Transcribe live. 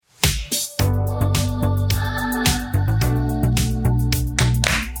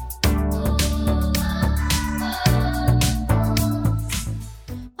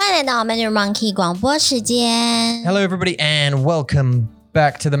来到 Mandarin Monkey 广播时间。 Hello, everybody, and welcome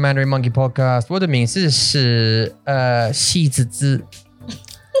back to the Mandarin Monkey Podcast. 我的名字是细子子，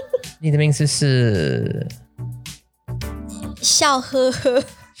你的名字是笑呵呵，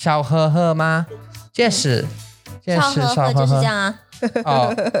小呵呵吗？这是笑呵呵就是这样啊。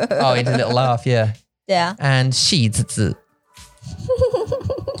oh, it's a little laugh, yeah. 对啊， And 细子子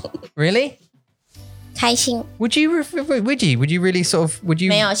Really? 开心 Would you really sort of would you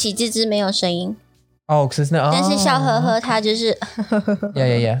没有喜滋滋没有声音， Oh, because there's no 但是笑呵呵它就是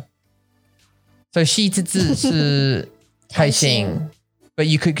Yeah. So 细子子是开心 But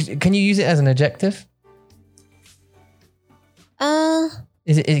can you use it as an adjective?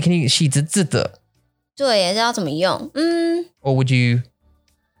 Is it can you 细子子的对，也知道怎么用。Or would you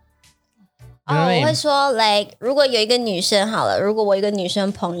我会说 like 如果有一个女生好了，如果我有一个女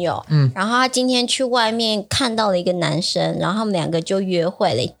生朋友，然后她今天去外面看到了一个男生，然后他们两个就约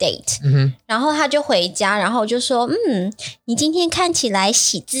会了 date，然后她就回家，然后我就说你今天看起来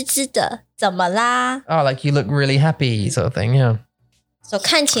喜滋滋的，怎么啦？ Oh, like you look really happy sort of thing, yeah. So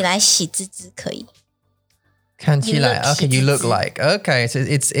看起来喜滋滋可以。看起来 You look Okay, you look 喜滋滋 like Okay, so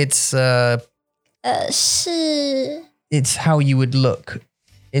是 it's how you would look.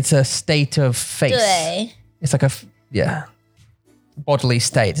 It's a state of face. 对 It's like bodily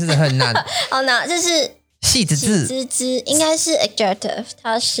state. 这是很难。哦，那这是细子喜子滋滋，应该是 adjective，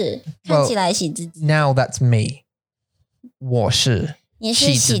它是看起来喜滋滋。 Now that's me. 我是你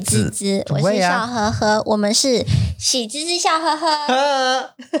是喜滋滋，我是笑呵呵，我们是喜滋滋笑呵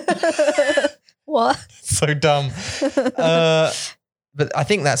呵。我 So dumb. But I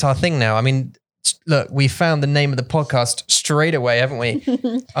think that's our thing now. I mean, look, we found the name of the podcast straight away, haven't we?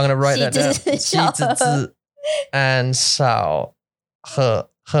 I'm going to write that down. 喜滋滋 and 小呵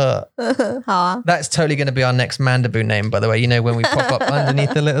呵。好啊。 That's totally going to be our next Mandaboo name, by the way. You know, when we pop up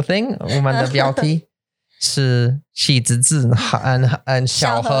underneath the little thing, 我们的标题是喜滋滋 and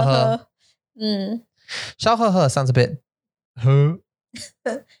小呵呵。小呵呵 sounds a bit 呵。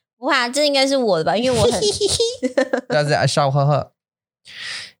哇，这应该是我的吧，因为我很That's it, 小呵呵。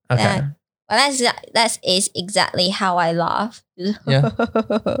Okay. Well, that is exactly how I laugh. Yeah.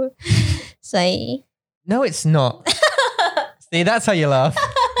 所以 No, it's not. See, that's how you laugh.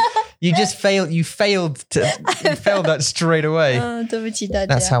 You failed that straight away. 对不起大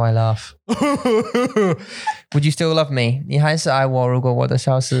家。 That's how I laugh. Would you still love me? 你还是爱我如果我的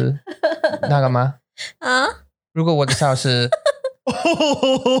笑是那个吗？如果我的笑是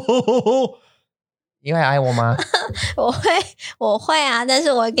你会爱我吗？我会啊，但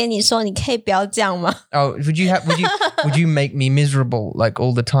是我会跟你说，你可以不要这样吗？ Oh, would you make me miserable like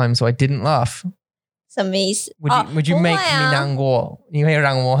all the time so I didn't laugh? 什么意思？ Would you make me 难过？你会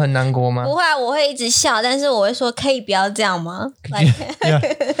让我很难过吗？不会啊，我会一直笑，但是我会说可以不要这样吗？ Like,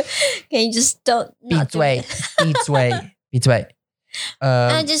 can you just don't 闭嘴，闭嘴，闭嘴。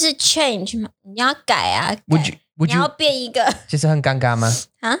那就是 change 嘛，你要改啊。你要变一个，就是很尴尬吗？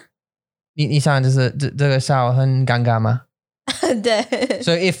啊？你想就是这个笑很尴尬吗？对。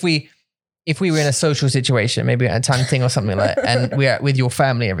 So if we were in a social situation, maybe at a canteen or something like, and we're with your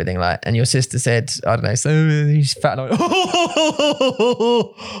family, everything like, and your sister said, I don't know, so he's fat. Like,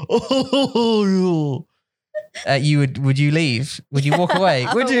 would you leave? Would you walk away?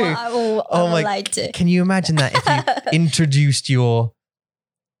 Would you? I would like to. Can you imagine that if you introduced your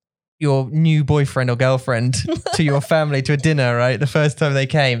new boyfriend or girlfriend to your family to a dinner, right? The first time they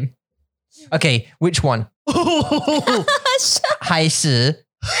came. Okay, which one? 还是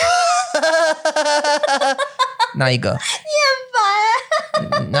哪一个？你很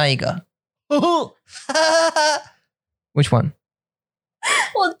烦啊！哪一个？ Which one?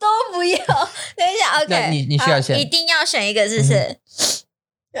 我都不要。等一下 ，OK， 你需要选，一定要选一个，是不是？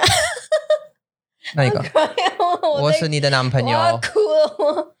哪一个？我是你的男朋友。我要哭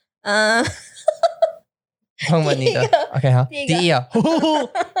了，碰吻你的 OK 好，第一啊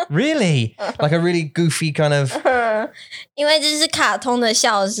Really? Like a really goofy kind of 因为这是卡通的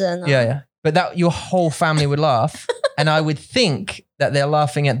笑声。Yeah. But that your whole family would laugh and I would think that they're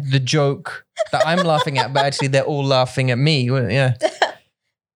laughing at the joke that I'm laughing at, but actually they're all laughing at me. Yeah.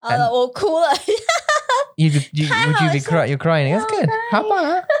 好了，我哭了。 Would you be crying? You're crying. That's good. How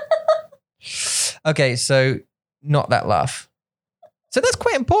about Okay, so not that laugh. So that's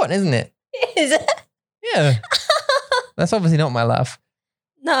quite important, isn't it? Is it? Yeah. That's obviously not my laugh.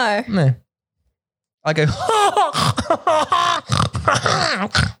 No. No. I go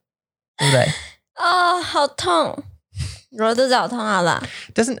all day. 哦，好痛，我肚子好痛，好啦。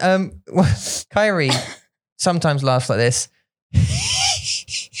 Doesn't Kyrie sometimes laughs like this.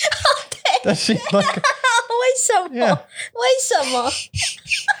 Does she like 为什么？ Yeah. 为什么？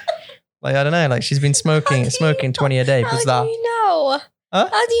 Like, I don't know, like she's been smoking 20 a day. How do you know? Huh?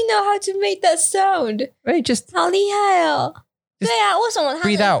 How do you know how to make that sound? Right, just 好厉害哦！对啊，为什么他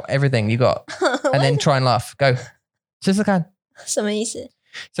breathe out everything you got and then try and laugh. Go. 试试看。什么意思？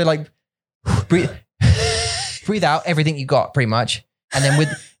 So like breathe out everything you got pretty much. And then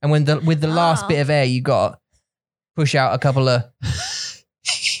with the last bit of air you got, push out a couple of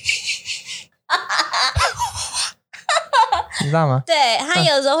你知道吗？对，他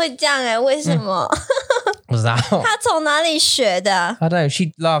有时候会这样为什么？不知道。他从哪里学的？ I don't know. She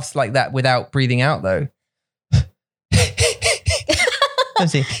laughs like that without breathing out though. 但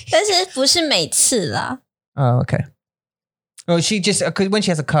是不是每次啦。Oh, okay. Well, she just when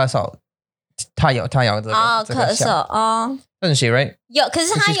she has a curse out, 她有这个咳嗽哦 Doesn't she, right? 有，可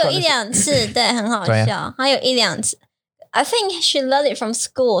是她有一两次，对，很好笑。她有一两次 I think she learned it from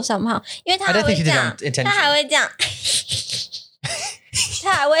school somehow， 因为她还会这样，她还会这样，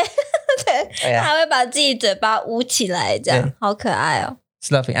她还会对，她还会把自己嘴巴捂起来，这样好可爱哦。It's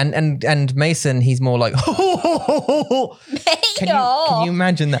lovely. And Mason, he's more like, 没有 Can you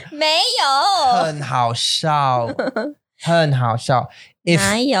imagine that? 没有，很好笑，很好笑。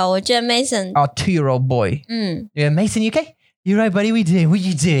哪有？我觉得 Mason our 2-year-old boy. Yeah, Mason, you okay? You right, buddy? What are you doing? What are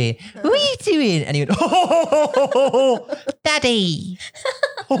you doing? What are you doing? And he went, Daddy.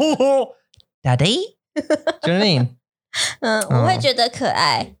 Daddy? Do you know what I mean? 我会觉得可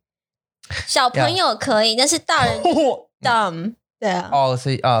爱。小朋友可以，但是大人 dumb。对啊。哦，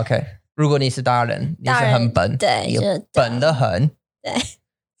所以OK。如果你是大人，你是很笨，对，你笨得很。对。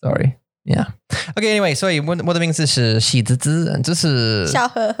Sorry. Yeah. Okay. Anyway, 所以我的名字是喜滋滋，这是小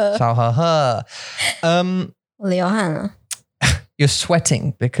呵呵。小呵呵。我流汗了。You're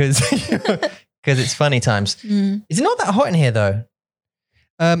sweating because it's funny times. It's not that hot in here though.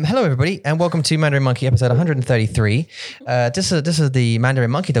 Hello everybody and welcome to Mandarin Monkey episode 133. This is the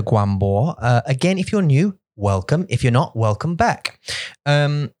Mandarin Monkey 的广播. Again, if you're new, welcome. If you're not, welcome back.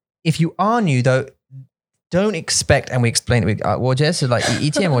 If you are new though, don't expect, and we explain it. 我觉得是 like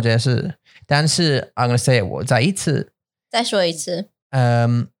以前我觉得是，但是 I'm going to say it 我再说一次.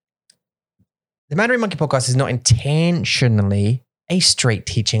 The Mandarin Monkey podcast is not intentionally a straight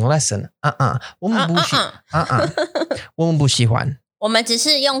teaching lesson. 我们不喜欢。我们只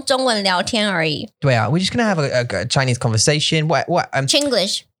是用中文聊天而已。对啊 we're just going to have a Chinese conversation. What?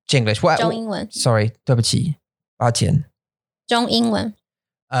 Chinglish. What? 中英文。Sorry, 对不起，抱歉。中英文。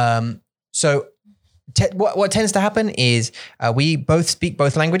So what tends to happen is we both speak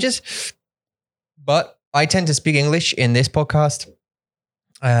both languages, but I tend to speak English in this podcast.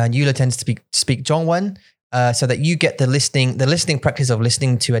 Yula tends to speak Zhongwen, so that you get the listening practice of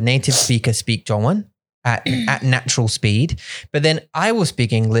listening to a native speaker speak Zhongwen at natural speed. But then I will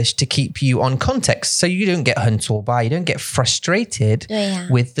speak English to keep you on context, so you don't get 很挫败, you don't get frustrated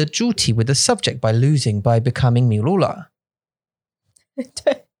with the 主题, with the subject by becoming 迷路了。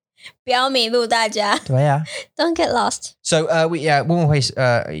对。不要迷路，大家。对啊。Don't get lost. So we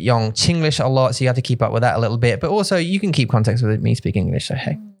will用 Chinglish a lot, so you have to keep up with that a little bit. But also you can keep context with me speaking English. So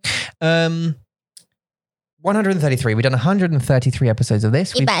hey, 133. We've done 133 episodes of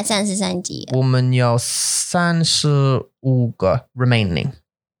this. 133集。我们有35个 remaining.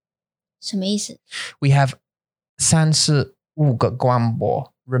 什么意思？ We have 35个广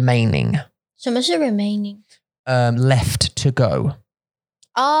播 remaining. 什么是 remaining? Left to go.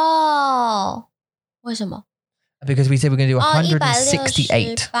 哦，为什么？ Because we said we're going to do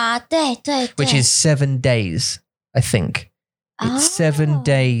 168. 对 Which is 7 days, I think. It's 7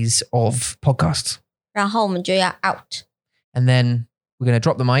 days of podcasts. 然后我们就要 out. And then we're going to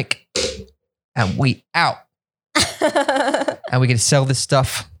drop the mic and we out. And we're going to sell this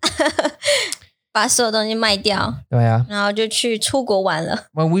stuff. 把所有东西卖掉。对啊。然后就去出国玩了。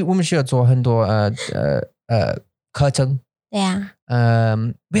我们需要做很多课程。对啊。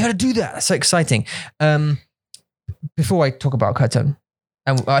We got to do that. That's so exciting. Before I talk about 课程,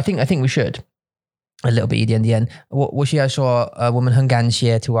 and I think we should a little bit 一点点。我需要说，我们很感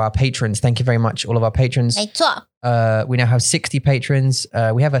谢 to our patrons. Thank you very much, all of our patrons. 没错。We now have 60 patrons.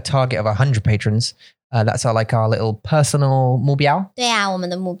 We have a target of 100 patrons. That's our little personal 目标。对啊，我们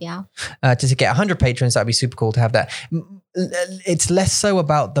的目标。To get 100 patrons, that'd be super cool to have that. It's less so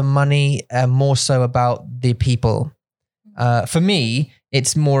about the money, more so about the people. For me,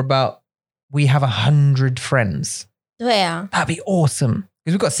 it's more about we have 100 friends. 对啊。That'd be awesome.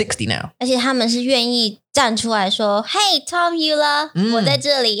 Because we've got 60 now. 而且他们是愿意站出来说 Hey Tom Yula, 我在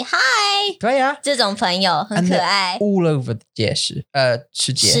这里 Hi 对啊。这种朋友很可爱 all over the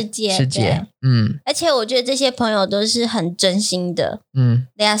世界而且我觉得这些朋友都是很真心的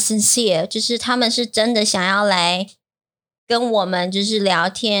They are sincere 就是他们是真的想要来跟我们就是聊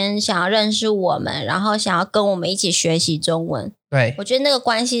天，想要认识我们，然后想要跟我们一起学习中文。对，我觉得那个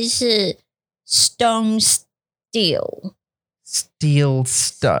关系是 stone steel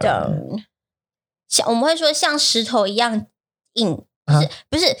stone， 像我们会说像石头一样硬，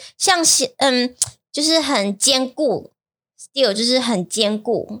不是像就是很坚固 ，steel 就是很坚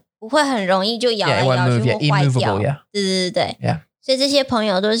固，不会很容易就摇来摇去或坏掉。对，所以这些朋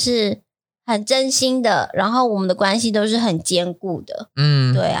友都是很真心的，然后我们的关系都是很坚固的。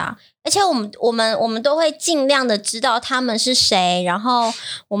对啊，而且我们都会尽量的知道他们是谁，然后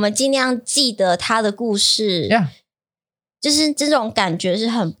我们尽量记得他的故事。就是这种感觉是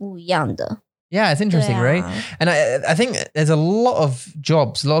很不一样的。Yeah, it's interesting, right? And I think there's a lot of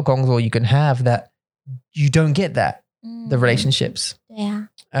jobs, a lot of 工作 you can have that you don't get that, the relationships. 对啊。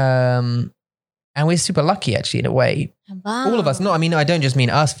And we're super lucky actually in a way. All of us. I mean, I don't just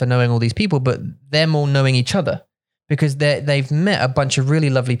mean us for knowing all these people, but them all knowing each other because they've met a bunch of really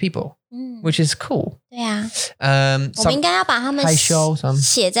lovely people, which is cool. 对啊。我们应该要把他们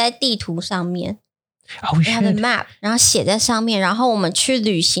写在地图上面。we should. have a map， 然后写在上面，然后我们去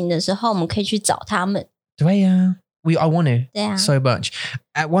旅行的时候，我们可以去找他们。对啊，I want to. 对啊 so much.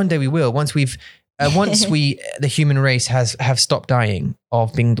 One day we will. Once the human race have stopped dying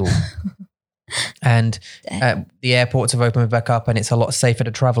of 病毒 and the airports have opened back up and it's a lot safer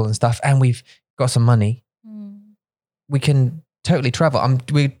to travel and stuff and we've got some money, we can totally travel.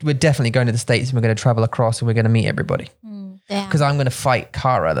 We're definitely going to the States and we're going to travel across and we're going to meet everybody. Because I'm going to fight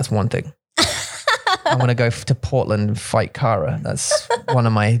Kara. That's one thing. I'm going to go to Portland and fight Kara. That's one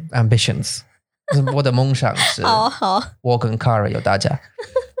of my ambitions. 我的梦想是我跟 Kara 有打架。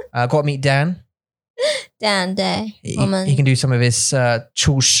Got to meet Dan. Dan, 对， he can do some of his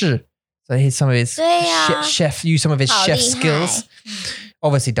厨师. So here's some of his chef, use some of his chef skills.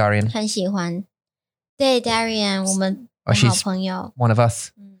 Obviously Darian. 很喜欢。对 Darian, 我们好朋友。One of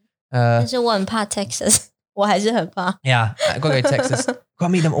us. 但是我很怕 Texas. 我还是很怕。Yeah, I've got to go to Texas. Got to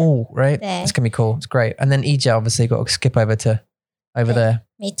meet them all, right? It's going to be cool. It's great. And then Ija obviously got to skip over there.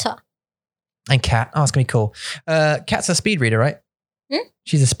 没错。And Kat. Oh, it's going to be cool. Kat's a speed reader, right?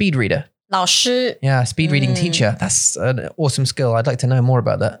 She's a speed reader. 老师。Yeah, speed reading teacher. That's an awesome skill. I'd like to know more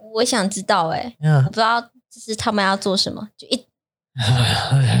about that. 我想知道我不知道就是他们要做什么。就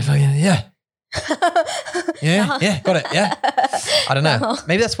Yeah. Yeah, got it. Yeah. I don't know.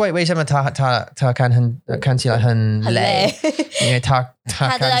 Maybe that's why 为什么他看起来很累，因为他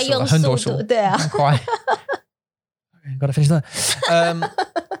都在用速度，对啊，很快。Got to finish that.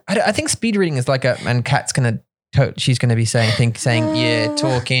 I think speed reading is like and Kat's she's gonna be saying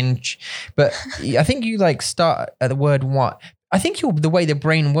talking, but I think you like start at the word what. I think the way the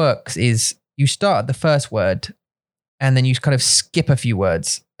brain works is you start at the first word, and then you kind of skip a few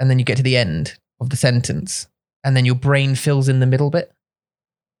words, and then you get to the end of the sentence, and then your brain fills in the middle bit.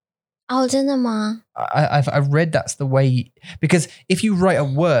 哦，真的吗？ I've read that's the way, because if you write a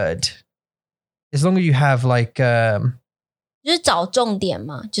word, as long as you have like 就是找重点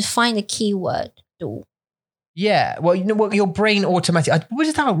嘛，就 find the keyword 读。Yeah, well, you know what, your brain automatically. 不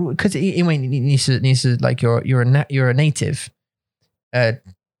知道 because 因为你是 like you're a native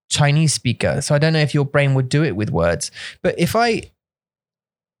Chinese speaker, so I don't know if your brain would do it with words. But if I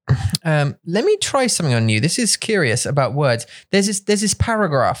let me try something on you. This is curious about words. There's this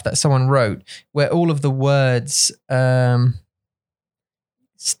paragraph that someone wrote where all of the words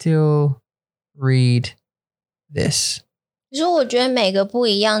still read this. 其实我觉得每个不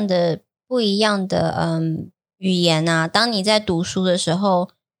一样的语言啊，当你在读书的时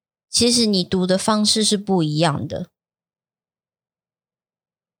候，其实你读的方式是不一样的。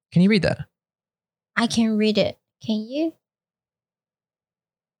Can you read that? I can read it. Can you?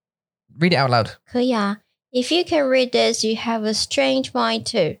 Read it out loud. 可以啊。If you can read this, you have a strange mind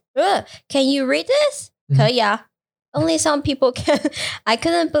too. Can you read this? 可以啊。Only some people can. I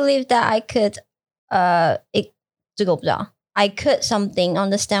couldn't believe that I could. 这个我不知道。I could something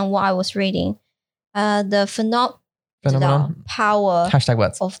understand what I was reading. The phenomenon power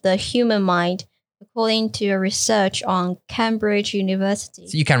words. of the human mind, according to a research on Cambridge University.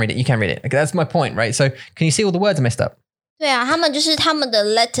 So you can read it. Okay, that's my point, right? So can you see all the words are messed up? 对啊，他们的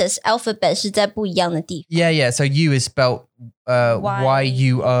letters alphabet 是在不一样的地方。Yeah. So you is spelled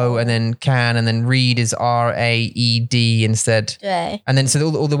Y-U-O, and then can, and then read is R-A-E-D instead. 对。 And then so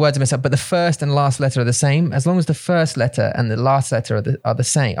all the words are messed up, but the first and last letter are the same. As long as the first letter and the last letter are the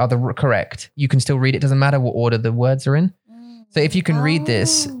same, are the correct, you can still read it. Doesn't matter what order the words are in. So if you can read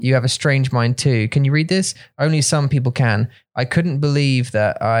this, you have a strange mind too. Can you read this? Only some people can. I couldn't believe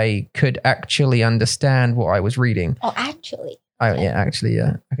that I could actually understand what I was reading. Oh, actually. I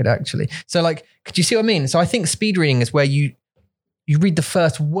could actually. So like, could you see what I mean? So I think speed reading is where you you read the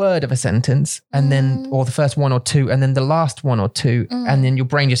first word of a sentence and then, or the first one or two, and then the last one or two, and then your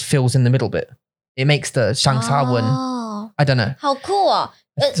brain just fills in the middle bit. It makes the 上下文 I don't know. 好酷哦。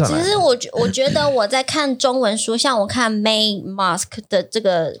其实我觉得我在看中文书，像我看 May Musk 的这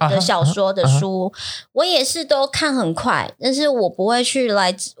个的小说的书，我也是都看很快，但是我不会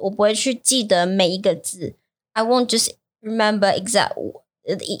去记得每一个字。I won't just remember exact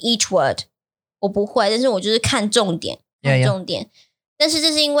each word， 我不会，但是我就是看重点，看重点。但是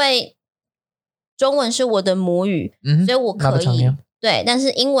这是因为中文是我的母语，所以我可以。对，但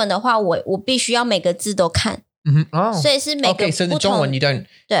是英文的话，我必须要每个字都看。所以是每个 Okay, so the 中文 you don't.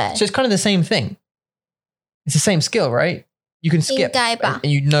 对 So it's kind of the same thing. It's the same skill, right? You can skip 应该吧 and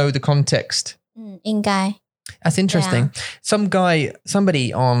you know the context. 应该 That's interesting.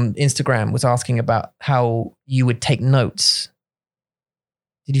 Somebody on Instagram was asking about how you would take notes.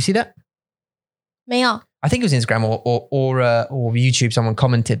 Did you see that? 没有 I think it was Instagram or YouTube. Someone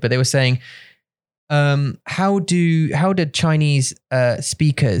commented, but they were saying, how do Chinese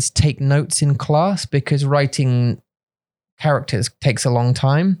speakers take notes in class? Because writing characters takes a long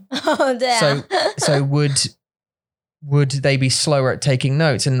time. 对啊 So would they be slower at taking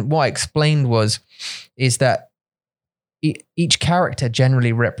notes? And what I explained is that each character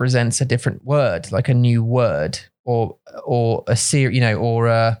generally represents a different word, like a new word or a series,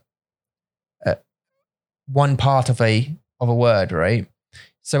 or one part of a word, right?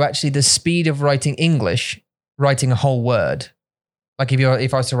 So actually the speed of writing English, writing a whole word, like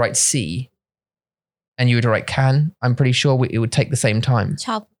if I was to write C and you were to write can, I'm pretty sure it would take the same time.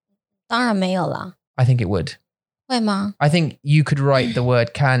 当然没有啦 I think it would. 会吗 I think you could write the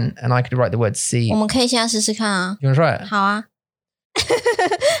word can and I could write the word C. 我们可以现在试试看啊 You want to try it? 好啊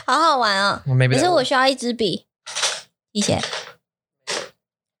好好玩哦 Well, maybe 可是 that 我需要一支笔笔写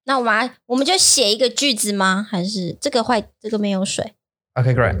那我们就写一个句子吗还是这个没有水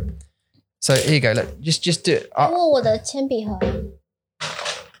Okay, great. So here you go. Look, just do it. 因为我的铅笔盒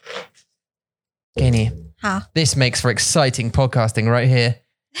给你好 This makes for exciting podcasting right here.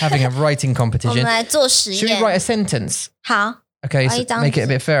 Having a writing 我们 competition. 来做实 Should we 验 write a sentence? 好 Okay, so 一张 make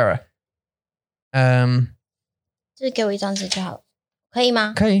it a bit fairer. 就是给我一张纸就好了可以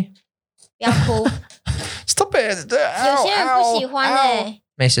吗 Okay. 不要哭 Stop it. 有些人不喜欢欸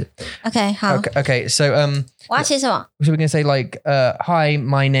没事 OK 好 Okay, so 我要写什么 so we're going to say like, hi,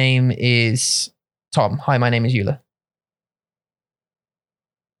 my name is Tom. Hi, my name is Eula.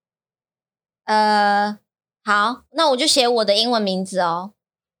 好那我就写我的英文名字哦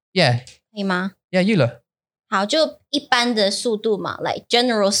Yeah, 可以吗 yeah, Eula. 好，就一般的速度嘛，like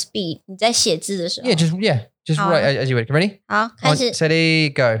general speed。你在写字的时候 Yeah, just 好啊 write as you would. Ready? 好，开 On, 始。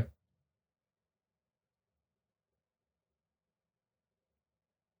 steady, go.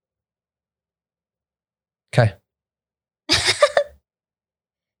 Okay.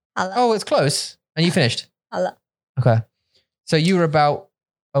 好了， Oh, it's close. And you finished? 好了， Okay. So you were about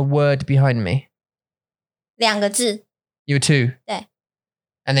a word behind me. 2个字， You were 2. 对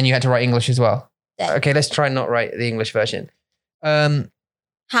And then you had to write English as well. 对 Okay, let's try and not write the English version.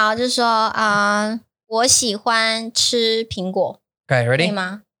 好，就说我喜欢吃苹果， Okay, 可以 ready?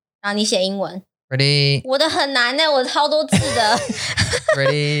 吗？然后你写英文， Ready? 我的很难呢，我超多字的。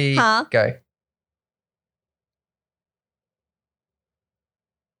 Ready? 好 Go.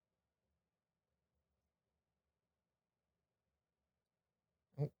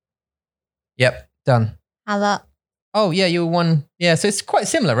 Yep, done. 好了， Oh, yeah, you were 1. Yeah, so it's quite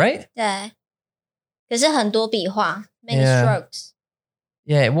similar, right? 对，可是很多笔画 ，many Yeah. strokes，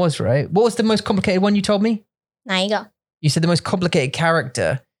 Yeah, it was, right? What was the most complicated one you told me? 哪一个？ You said the most complicated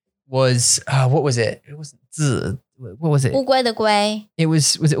character was, what was it? It wasn't 字. What was it? 乌龟的龟，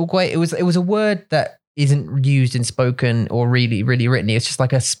 Was it Uguay? It was a word that isn't used in spoken or really written. It's just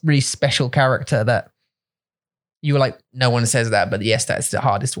like a really special character that you were like, no one says that, but yes, that's the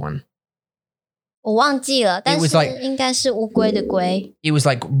hardest one. 我忘记了，但 was 是 like- 应该是乌龟的龟。 It was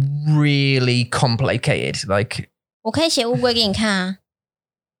like really complicated. Like, 我可以写乌龟给你看啊。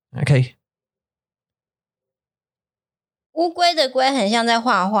 okay. 乌龟的龟很像在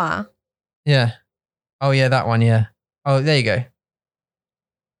画画。 Yeah. Oh, yeah, that one. Yeah. Oh, there you go.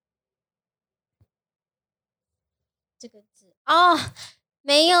 这个字哦，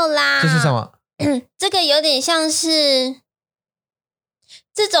没有啦。这是什么？这个有点像是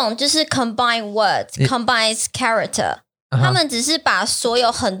这种，就是 combine words、combines character，、他们只是把所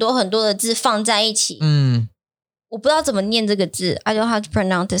有很多很多的字放在一起。我不知道怎么念这个字 ，I don't have to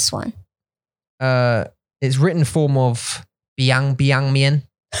pronounce this one. It's written form of biang biang mian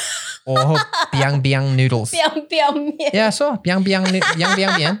or biang biang noodles. 表面 Yeah, I saw biang biang biang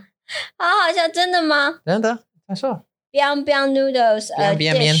biang mian. 好好笑，真的吗？真的，I saw. Biang biang noodles, a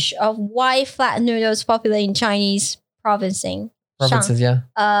Biang biang dish of white flat noodles popular in Chinese provinces. Yeah.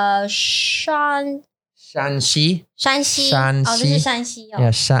 山西，山西哦，这是山西哦。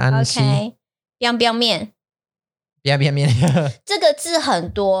Yeah, 山西。OK， biang biang 面。biang biang 面。这个字很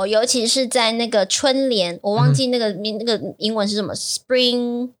多，尤其是在那个春联，我忘记那个英文是什么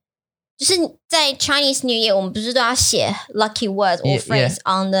 ，spring。就是在 Chinese New Year，我们不是都要写 lucky word or phrase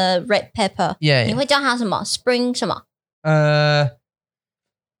on the red paper？ 你会叫它什么 ？Spring 什么？I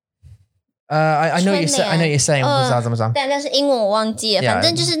know you're saying， 我不知道怎么讲。但是英文我忘记了，反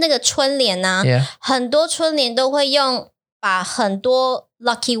正就是那个春联啊，很多春联都会用把很多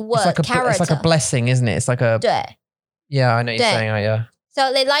lucky word character。It's like a blessing, isn't it? It's like a 对。Yeah, I know you're saying. Yeah.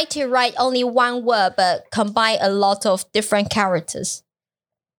 So they like to write only one word, but combine a lot of different characters.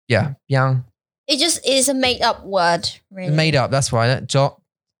 Yeah, biang. It just is a made up word. Really. Made up. That's why.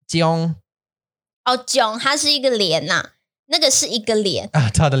 Jiong. 哦，jiong 它是一个脸呐，那个是一个脸啊，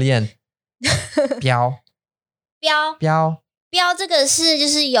它的脸。标这个是就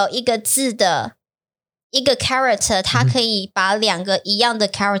是有一个字的一个 character， 它可以把两个一样的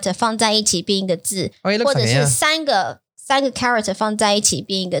character 放在一起变一个字，或者是三个 character 放在一起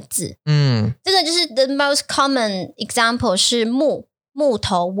变一个字。这个就是 the most common example 是木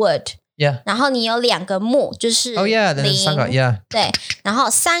头 wood。Yeah. 然后你有两个木就是林，三个 yeah. 对，然后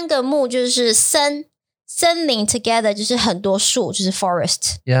三个木就是森林 together 就是很多树就是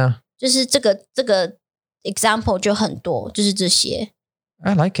forest。Yeah. 就是这个 example 就很多，就是这些。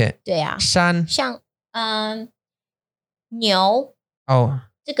I like it. 对啊，山像牛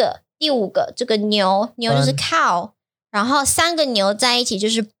这个第五个这个牛就是 cow， 然后三个牛在一起就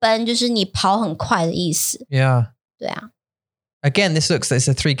是奔，就是你跑很快的意思。Yeah. 对啊。Again, it's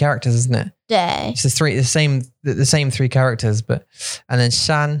the three characters, isn't it? 对。It's the same three characters, but and then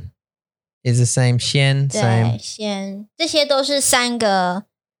shan is the same, xian same. xian 这些都是三个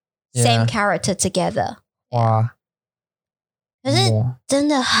same character together. 哇。可是真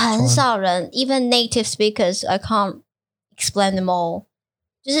的很少人 even native speakers, I can't explain them all.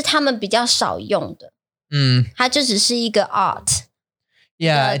 就是他们比较少用的。它就只是一个 art.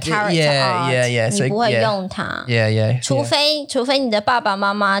 Yeah, yeah. 你不会用它。Yeah. 除非你的爸爸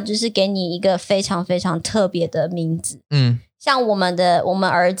妈妈就是给你一个非常非常特别的名字。像我们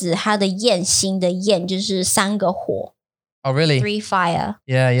儿子他的焰星的焰就是三个火。Oh, really? 3 fire.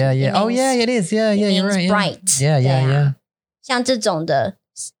 Yeah. Oh, yeah, it is. Yeah, you're right. Bright. Yeah. 像这种的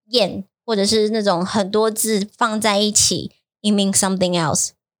焰，或者是那种很多字放在一起 ，it means something else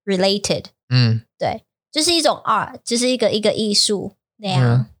related。对，就是一种 art， 就是一个艺术。对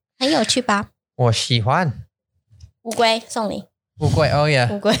呀，很有趣吧？我喜欢。乌龟送你。乌龟 ，Oh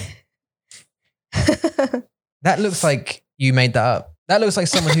yeah。乌龟。That looks like you made that up. That looks like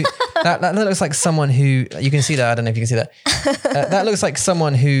someone who. that looks like someone who you can see that. I don't know if you can see that. That looks like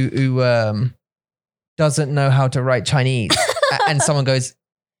someone who doesn't know how to write Chinese, and someone goes,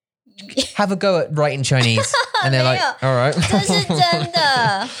 "Have a go at writing Chinese," and they're like, "All right." 这是真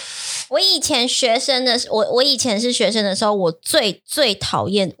的。我以前是学生的时候，我最讨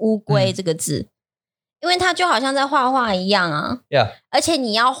厌乌龟这个字，因为它就好像在画画一样啊。Yeah. 而且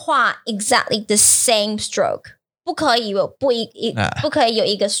你要画 exactly the same stroke， 不可以有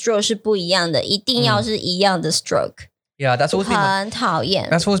一个 stroke 是不一样的，一定要是一样的 stroke。Yeah, that's always been 很讨厌。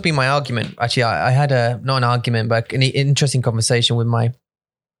That's always been my argument. Actually, I had not an argument, but an interesting conversation with my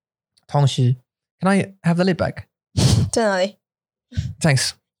同学。Can I have the lid back? 在哪里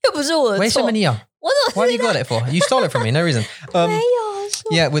Thanks. 又不是我的错。为什么你要？Why have you got it for? You stole it from me. No reason. 没有。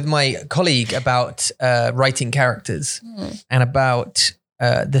Yeah, with my colleague about writing characters and about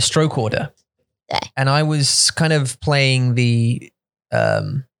the stroke order. And I was kind of playing the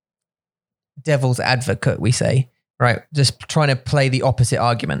devil's advocate, we say, right? Just trying to play the opposite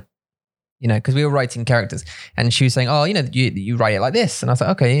argument, because we were writing characters. And she was saying, oh, you write it like this. And I was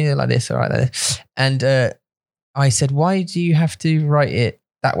like, okay, yeah, like this, all right, like this. And I said, why do you have to write it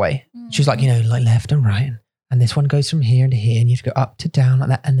that way? She was like, like left and right. And this one goes from here to here, and you have to go up to down like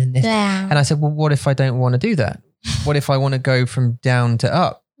that, and then this. Yeah. And I said, well, what if I don't want to do that? What if I want to go from down to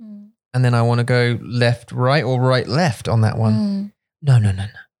up? And then I want to go left, right, or right, left on that one? No.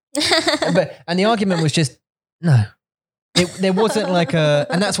 And the argument was just, no. There wasn't like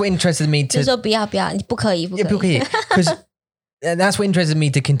and that's what interested me to. 就说不要，你不可以。Because that's what interested me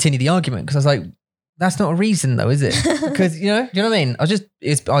to continue the argument. Because I was like, that's not a reason though, is it? Because, do you know what I mean? I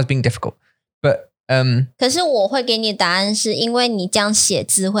was being difficult. But, 可是我会给你的答案是因为你这样写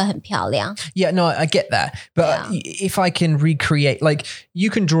字会很漂亮。Yeah, no, I get that. But if I can recreate, like you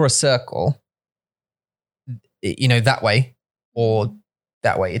can draw a circle, that way or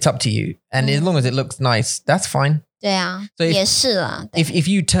that way. It's up to you. And as long as it looks nice, that's fine. 对啊， So if, 也是啦。if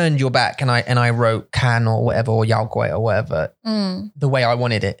you turned your back and I wrote can or whatever or 妖怪 or whatever, the way I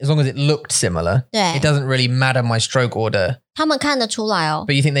wanted it, as long as it looked similar, 对 it doesn't really matter my stroke order. 他们看得出来哦。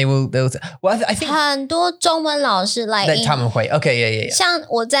 But you think they'll well, I think 很多中文老师来 that 他们会 okay, yeah. 像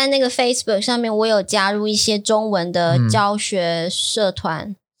我在那个 Facebook 上面，我有加入一些中文的教学社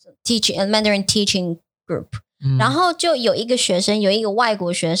团、teaching Mandarin teaching group，然后就有一个学生，有一个外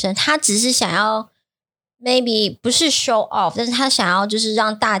国学生，他只是想要 maybe 不是 show off， 但是他想要就是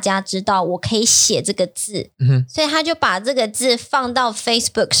让大家知道我可以写这个字，所以他就把这个字放到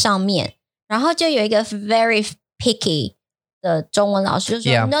Facebook 上面，然后就有一个 very picky 的中文老师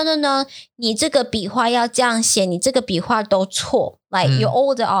就说 No， 你这个笔画要这样写，你这个笔画都错 like your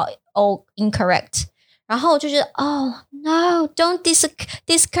order are all incorrect， 然后我就觉得Oh no don't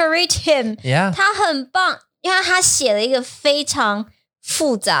discourage him， 他很棒，因为他写了一个非常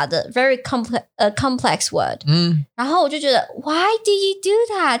复杂的 very complex word， 然后我就觉得 Why did you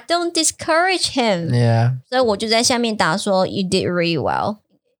do that? Don't discourage him， 所以我就在下面打说 You did really well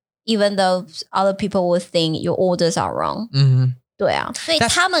even though other people will think your orders are wrong， 对啊，所以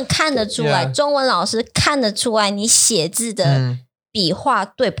他们看得出来，中文老师看得出来你写字的笔画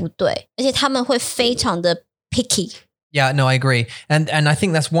对不对，而且他们会非常的 picky。 Yeah, no, I agree. And I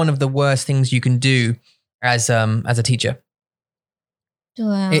think that's one of the worst things you can do as a teacher. 对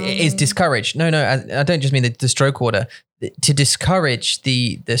啊 Is discourage. No, I don't just mean the stroke order. To discourage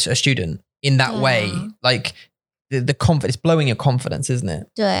a student in that way, like the confidence, it's blowing your confidence, isn't it?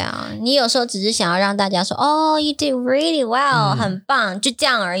 对啊，你有时候只是想要让大家说Oh, you did really well，很棒，就这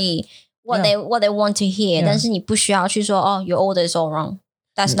样而已。What they want to hear， 但是你不需要去说Oh, your order is all wrong.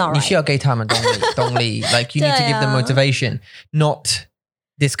 That's not right. 你需要给他们动力 Like you need to give them motivation, not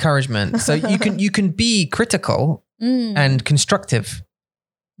discouragement. So you can be critical and constructive.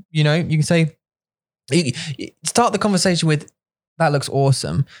 You know, you can say, start the conversation with, that looks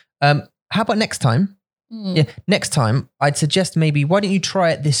awesome. How about next time? Yeah, next time I'd suggest maybe why don't you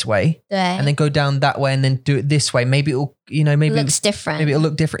try it this way, and then go down that way, and then do it this way. Maybe it'll, maybe it looks different. Maybe it'll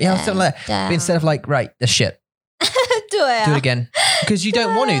look different. Yeah, something like that. But instead of like, right, the shit. 对啊 Do it again because you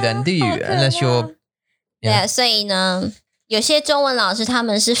don't want to then, do you? Unless you're. 对，所以呢，有些中文老师他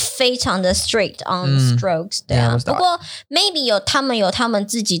们是非常的 strict on strokes， 对啊。不过 maybe 他们有他们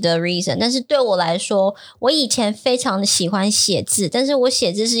自己的 reason， 但是对我来说，我以前非常的喜欢写字，但是我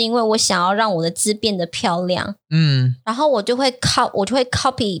写字是因为我想要让我的字变得漂亮，然后我就会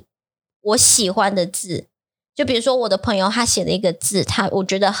copy 我喜欢的字。就比如说我的朋友他写了一个字，我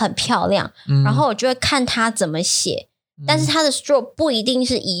觉得很漂亮，然后我就会看他怎么写，但是他的 stroke 不一定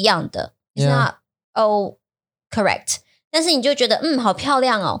是一样的，是他correct， 但是你就觉得好漂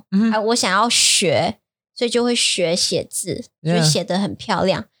亮哦，我想要学，所以就会学写字，就会写得很漂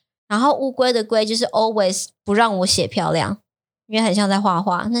亮。然后乌龟的龟就是 always 不让我写漂亮，因为很像在画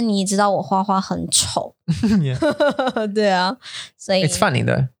画。那你知道我画画很丑，对啊，所以 It's funny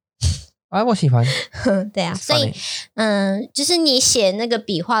though. 我喜欢。对啊，所以就是你写那个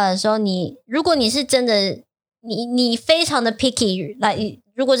笔画的时候，如果你是真的你非常的 picky，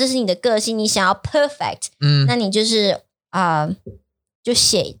 如果这是你的个性，你想要 perfect， 那你就是就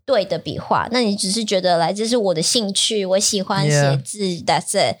写对的笔画。那你只是觉得这是我的兴趣，我喜欢写字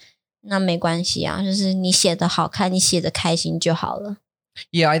that's it， 那没关系啊，就是你写的好看，你写的开心就好了。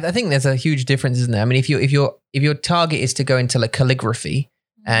Yeah, I think there's a huge difference, isn't there? I mean, if your target is to go into like calligraphy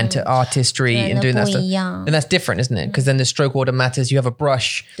and to artistry and doing that stuff, then that's different, isn't it? Because then the stroke order matters. You have a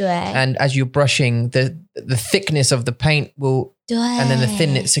brush, and as you're brushing, the thickness of the paint will, and then the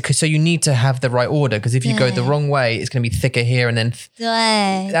thinness. So you need to have the right order, because if you go the wrong way, it's going to be thicker here, and then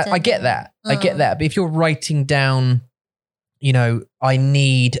I get that. I get that. But if you're writing down, I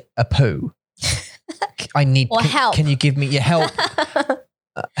need a poo. Help. Can you give me your help?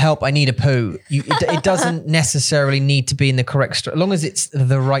 Help, I need a poo. It doesn't necessarily need to be in the correct as long as it's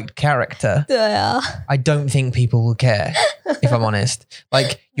the right character. 对啊 I don't think people will care, if I'm honest.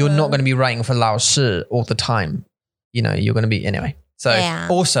 Like, you're not going to be writing for 老师 all the time. You're going to be anyway. So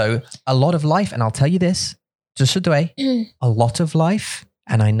also a lot of life, and I'll tell you this, 这是对 a lot of life,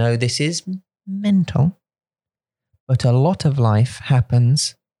 and I know this is mental, but a lot of life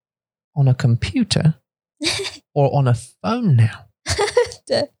happens on a computer or on a phone now.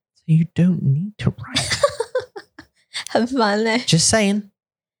 So you don't need to write. 很烦嘞 Just saying.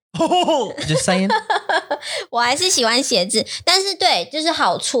 Just saying. 我还是喜欢写字，但是对，就是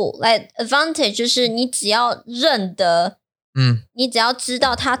好处 like advantage 就是你只要认得，你只要知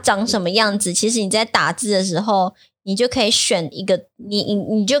道它长什么样子，其实你在打字的时候，你就可以选一个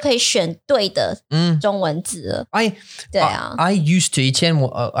你就可以选对的中文字了。对啊 I used to 以前我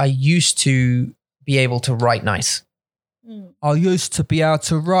I used to be able to write nice. I used to be able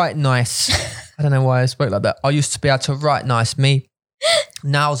to write nice. I don't know why I spoke like that. I used to be able to write nice. Me,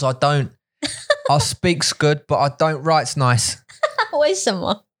 nows I don't. I speaks good, but I don't write nice. 为什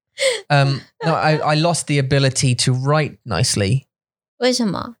么？ No, I lost the ability to write nicely. 为什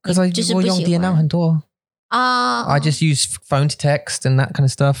么？ Because I 就是不喜欢。我用电脑很多。I just use phone to text and that kind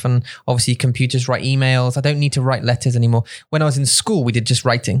of stuff. And obviously computers write emails. I don't need to write letters anymore. When I was in school, we did just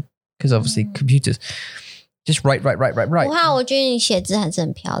writing because obviously computers just write. 不怕，我觉得你写字还是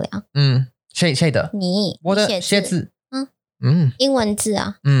很漂亮。谁的？你我的写字，英文字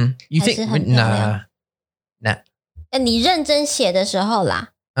啊，You 还是 think 很漂亮。nah. 你认真写的时候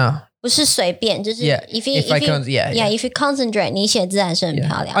啦，不是随便，就是 if you concentrate， 你写字还是很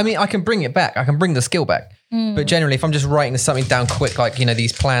漂亮。I mean, I can bring it back. I can bring the skill back. But generally, if I'm just writing something down quick, like, you know,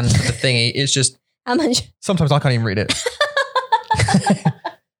 these plans for the thingy, it's just, sometimes I can't even read it.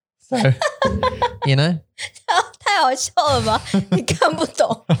 So, you know? 太好笑了吧？你看不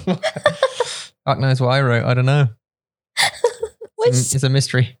懂。Fuck knows what I wrote. I don't know. It's a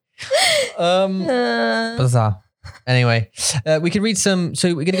mystery. Bizarre. Anyway, we could read some. So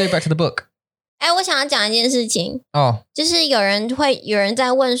we're going to go back to the book. 我想要讲一件事情。就是有人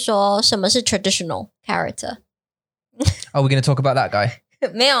在问说什么是 traditional character. We're going to talk about that guy.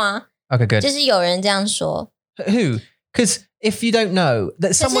 没有啊。Okay, good. 就是有人这样说。Who? Because if you don't know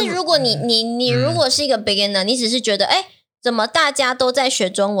that someone. 可是如果你如果是一个 beginner， 你只是觉得怎么大家都在学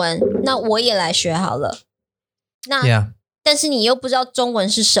中文，那我也来学好了。那但是你又不知道中文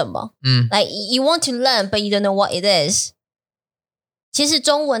是什么。Like you want to learn, but you don't know what it is. 其实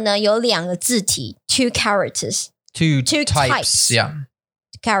中文呢有2个字体 ，two characters, two types,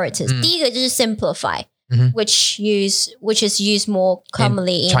 characters. 第一个就是 simplify, which is used more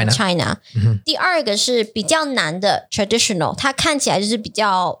commonly in China. 第二个是比较难的 traditional, 它看起来就是比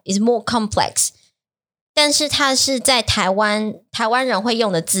较 is more complex, 但是它是在台湾人会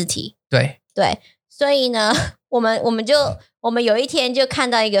用的字体。对，所以呢，我们有一天就看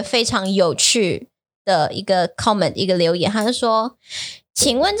到一个非常有趣的一个 comment 一个留言，他就说，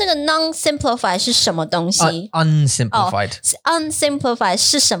请问这个 non-simplified 是什么东西？Unsimplified. Unsimplified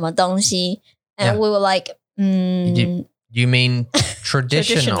是什么东西 ？And we were like, You mean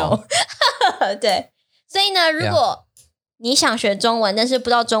traditional? 对，所以呢，如果你想学中文，但是不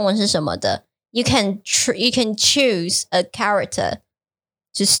知道中文是什么的 ，you can choose a character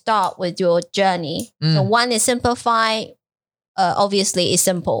to start with your journey. So one is simplified, obviously is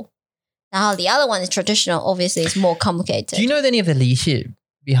simple. 然后 the other one is traditional, obviously is more complicated. Do you know any of the 理解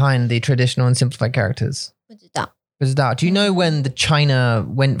behind the traditional and simplified characters? 不知道。Do you know when the China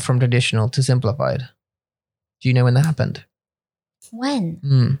went from traditional to simplified? Do you know when that happened? When?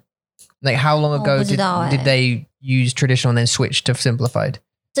 Like how long ago did they use traditional and then switch to simplified?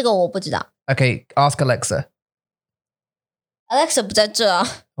 这个我不知道。Okay, ask Alexa. Alexa 不在这啊。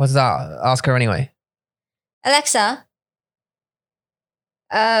What's that? Ask her anyway. Alexa,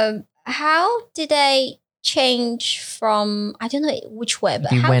 how did they change from, I don't know which way,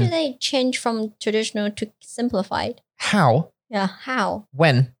 but how did they change from traditional to simplified? How? Yeah, how?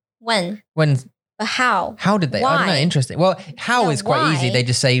 When? But how? How did they? Why? I don't know. Interesting. Well, how is quite easy. They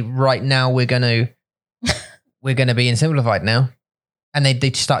just say, right now we're going to be in simplified now. And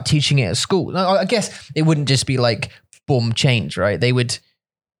they start teaching it at school. I guess it wouldn't just be like, boom, change, right? They would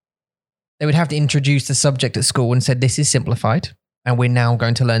have to introduce the subject at school and said, this is simplified. And we're now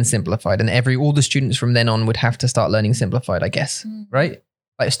going to learn simplified. And all the students from then on would have to start learning simplified, I guess. Right?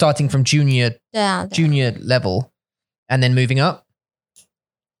 Like starting from junior level and then moving up.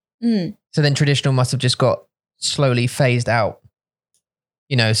 So then traditional must have just got slowly phased out.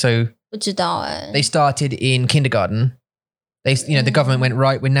 You know, so 不知道they started in kindergarten. The government went,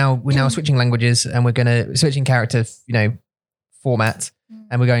 right, we're now switching languages and we're going to switching character, formats.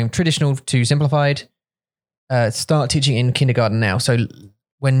 And we're going traditional to simplified. Start teaching in kindergarten now. So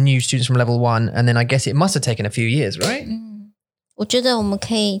when new students from level 1, and then I guess it must have taken a few years, right? 我觉得我们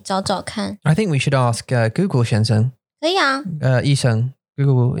可以找找看。I think we should ask Google 先生。可以啊。医生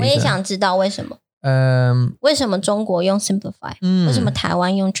Google 我也想知道为什么。为什么中国用 simplify？为什么台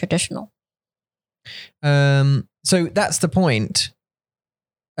湾用 traditional？ So that's the point.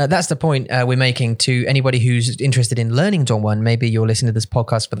 That's the point we're making to anybody who's interested in learning Zhongwen. Maybe you're listening to this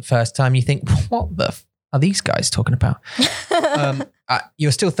podcast for the first time. You think, what the are these guys talking about?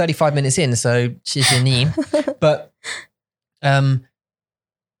 You're still 35 minutes in, so 谢谢你. But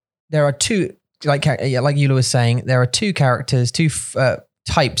there are two, like Yula was saying, there are two characters, two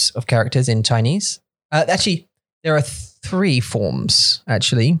types of characters in Chinese. Actually, there are 3 forms,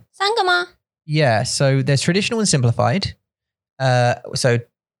 actually. 3个吗? Yeah, so there's traditional and simplified.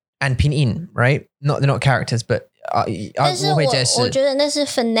 And pinyin, right? They're not characters, but 但是我觉得那是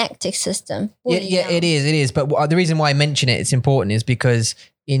phonetic system. Yeah, it is. But the reason why I mention it's important is because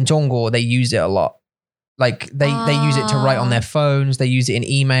in Zhongguo they use it a lot. Like they use it to write on their phones. They use it in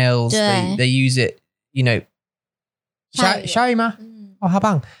emails. They use it, you know. 下雨吗？哦，好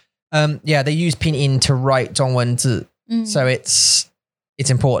棒。Yeah, they use pinyin to write 中文字. So it's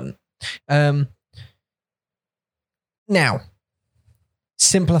important. Now,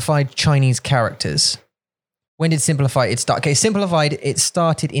 simplified Chinese characters. When did simplified it start? Okay, simplified it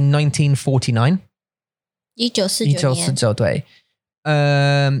started in 1949. 1949对。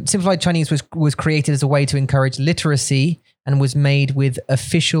Simplified Chinese was created as a way to encourage literacy and was made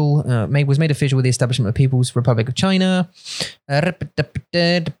official with the establishment of People's Republic of China.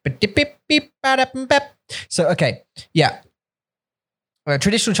 So, okay, yeah.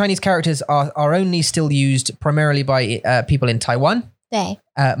 Traditional Chinese characters are only still used primarily by people in Taiwan, 对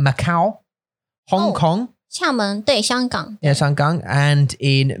Macau, Hong Kong, 厦门对香港 yeah, 香港 and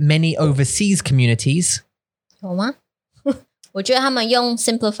in many overseas communities. 有吗？我觉得他们用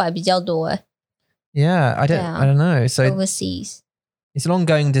simplify 比较多诶。Yeah, I don't know. So overseas. It's an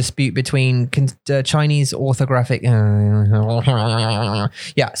ongoing dispute between Chinese orthographic.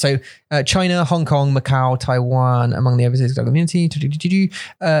 Yeah, so China, Hong Kong, Macau, Taiwan, among the overseas community.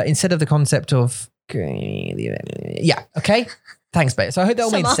 Instead of the concept of. Yeah, okay. Thanks, babe. So I hope that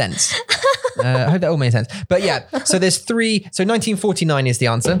all made sense. I hope that all made sense. But yeah, so there's three. So 1949 is the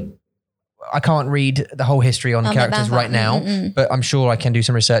answer. I can't read the whole history on characters right now, but I'm sure I can do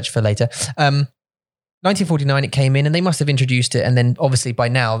some research for later. 1949 it came in and they must have introduced it. And then obviously by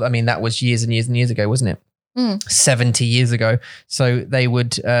now, I mean, that was years and years and years ago, wasn't it? 70 years ago. So they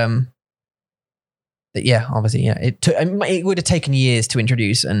would, obviously, yeah, it would have taken years to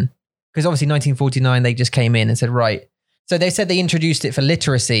introduce. And because obviously 1949, they just came in and said, right. So they said they introduced it for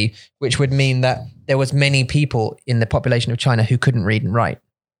literacy, which would mean that there was many people in the population of China who couldn't read and write.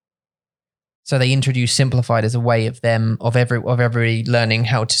 So they introduced simplified as a way of everybody learning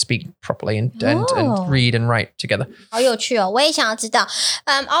how to speak properly and read and write together. 好有趣哦，我也想要知道。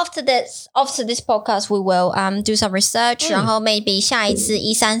After this podcast, we will do some research，然后 maybe 下一次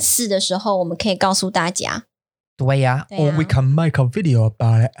134的时候，我们可以告诉大家。对呀 ，or we can make a video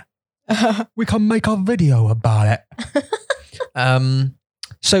about it. We can make a video about it.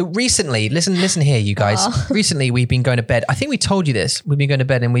 So recently, listen here, you guys. Recently, we've been going to bed. I think we told you this. We've been going to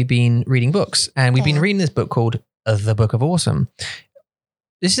bed and we've been reading books. And we've been reading this book called The Book of Awesome.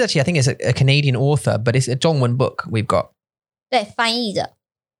 This is actually, I think it's a Canadian author, but it's a Zhongwen book we've got. 对，翻译的。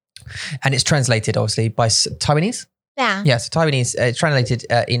And it's translated, obviously, by Taiwanese. 对啊。Yes, Taiwanese. Translated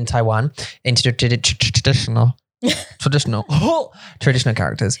in Taiwan into traditional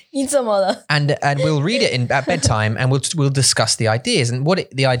characters. 你怎么了? And we'll read it at bedtime and we'll discuss the ideas. And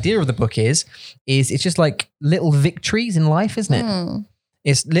the idea of the book is it's just like little victories in life, isn't it?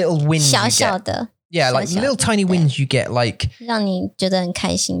 It's little wins 小 you 小 get. 的 Yeah, like little tiny wins you get, like 让你觉得很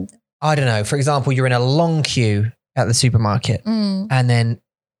开心的。 I don't know. For example, you're in a long queue at the supermarket and then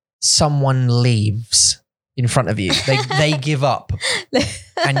someone leaves in front of you. They give up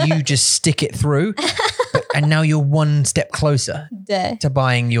and you just stick it through. And now you're one step closer to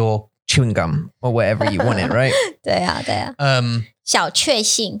buying your chewing gum or whatever you want it, right? 对啊，对啊。小确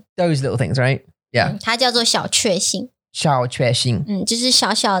幸 Those little things, right? Yeah. 它叫做小确幸。小确幸。就是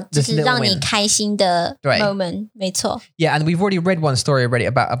小小，就是让你开心的 moment， 没错。Yeah, and we've already read one story already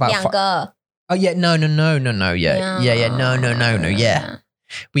about 两个。Oh yeah, no, yeah, no, yeah.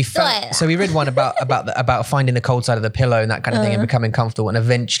 We read one about finding the cold side of the pillow and that kind of thing and becoming comfortable and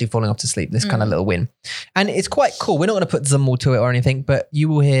eventually falling off to sleep. This kind of little win. And it's quite cool. We're not going to put them all to it or anything, but you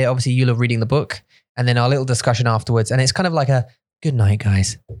will hear, obviously, you'll have reading the book and then our little discussion afterwards. And it's kind of like a good night,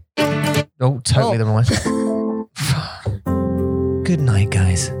 guys. Oh, totally the wrong one. Good night,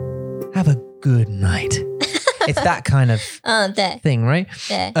 guys. Have a good night. It's that kind of thing, right?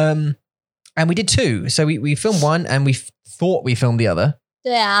 对. And we did two. So we filmed one and we thought we filmed the other.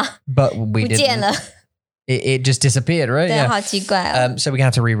 对啊 But we didn't. It just disappeared, right? 对，好奇怪哦。So we're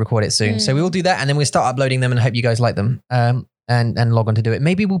going to have to re-record it soon. So we will do that and then we'll start uploading them and I hope you guys like them and log on to do it.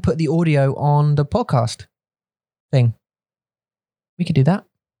 Maybe we'll put the audio on the podcast thing. We could do that.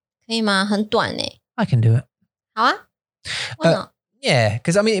 可以吗？很短欸。 I can do it. 好啊。Why not? Yeah,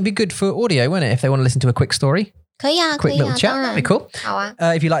 because I mean, it'd be good for audio, wouldn't it? If they want to listen to a quick story. 可以啊， Quick little chat. That'd be cool. 好啊。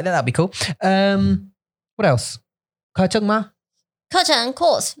If you like that, that'd be cool. What else? 课程吗？课程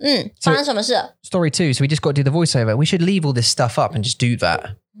course， 发生什么事？ Story 2. So we just got to do the voiceover. We should leave all this stuff up and just do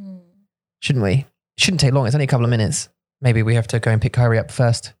that. Shouldn't we? It shouldn't take long. It's only a couple of minutes. Maybe we have to go and pick Kyrie up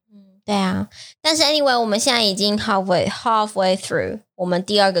first. 对啊，但是 anyway， 我们现在已经 halfway through 我们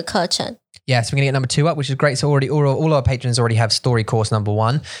第二个课程。Yeah, so we're going to get number 2 up, which is great. So already all our patrons already have story course number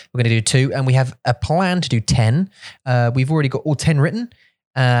 1. We're going to do 2, and we have a plan to do 10. We've already got all 10 written.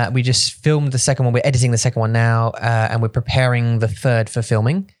 We just filmed the second one. We're editing the second one now, and we're preparing the third for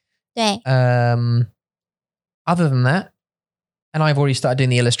filming. 对。 Other than that, and I've already started doing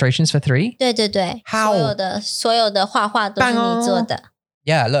the illustrations for 3. 对对对， How? 所有的画画都是你做的。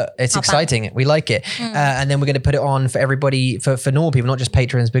 Yeah, look, it's exciting. We like it. And then we're going to put it on for everybody, for normal people, not just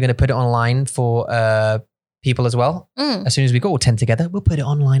patrons. We're going to put it online for people as well. As soon as we got all 10 together, we'll put it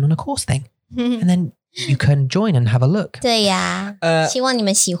online on a course thing. And then you can join and have a look. 对呀，希望你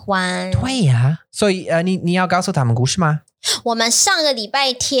们喜欢。对呀，所以你要告诉他们故事吗？我们上个礼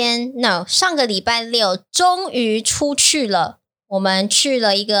拜六终于出去了。我们去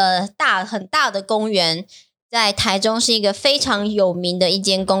了一个很大的公园，在台中是一个非常有名的一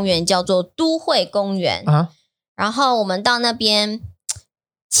间公园，叫做都会公园。然后我们到那边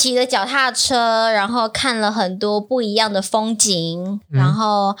骑了脚踏车，然后看了很多不一样的风景，然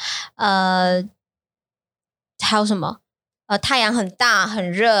后还有什么？太阳很大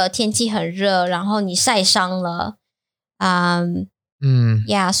很热，天气很热，然后你晒伤了。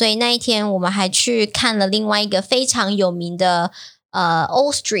所以那一天我们还去看了另外一个非常有名的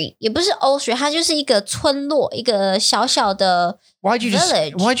Old Street， 也不是 Old Street， 它就是一个村落，一个小小的 Why'd you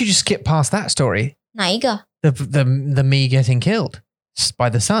just skip past that story? 哪一个？ The me getting killed by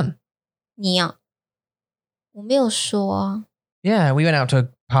the sun. 你啊，我没有说啊。Yeah, we went out to a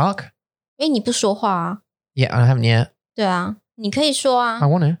park. 因为你不说话啊。Yeah, I haven't yet. 对啊，你可以说啊。I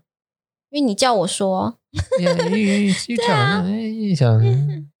want to. 因为你叫我说。Yeah, you tell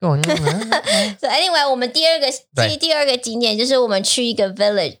them. Go on. So anyway， 我们第二个景点就是我们去一个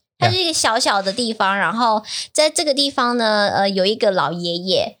village， 它是一个小小的地方，然后在这个地方呢，有一个老爷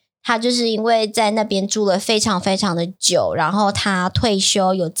爷，他就是因为在那边住了非常非常的久，然后他退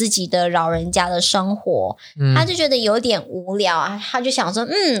休，有自己的老人家的生活，他就觉得有点无聊啊，他就想说，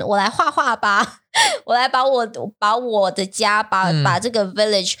我来画画吧，我来把我的家，把这个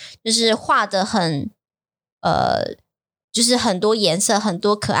village 就是画得很就是很多颜色，很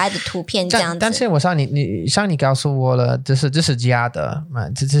多可爱的图片这样子。但是我上你告诉我了，这是假的嘛？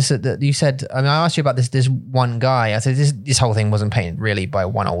这是 you said. I mean, I asked you about this one guy. I said this whole thing wasn't painted really by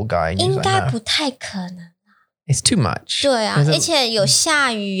one old guy. 应该不太可能。It's too much. 对啊，而且有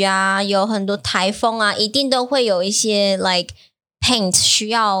下雨啊，有很多台风啊，一定都会有一些 like paint 需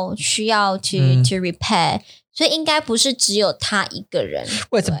要to repair。所以应该不是只有他一个人。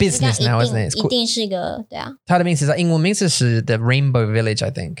Well, it's a business now, isn't it? 一定是一个对啊。它的名字是英文名字是 The Rainbow Village, I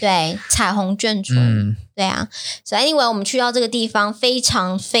think. 对，彩虹眷村。对啊。So anyway， 我们去到这个地方，非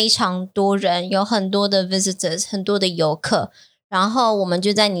常非常多人，有很多的 visitors， 很多的游客。然后我们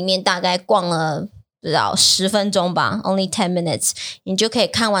就在里面大概逛了不知道10分钟吧 ，only 10 minutes， 你就可以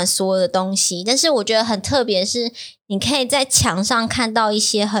看完所有的东西。但是我觉得很特别是，你可以在墙上看到一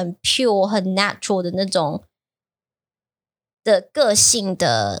些很 pure、很 natural 的那种。的个性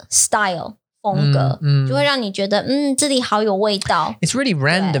的 style 风格，就会让你觉得，这里好有味道。It's really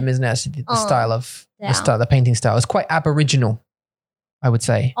random, isn't it? The style of the painting style. It's quite aboriginal, I would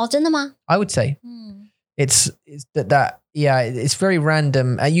say. 哦，真的吗？ I would say. It's that yeah. It's very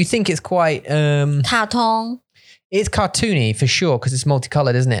random. You think it's quite 卡通。It's cartoony for sure because it's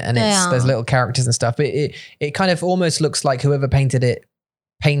multicolored, isn't it? And there's little characters and stuff. But it kind of almost looks like whoever painted it.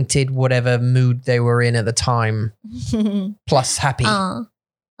 Painted whatever mood they were in at the time, plus happy. A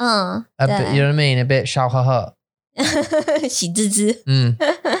bit, you know what I mean? A bit 笑呵呵，喜滋滋。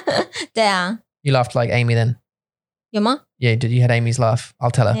对啊。You laughed like Amy then? 有吗？ Yeah, you had Amy's laugh. I'll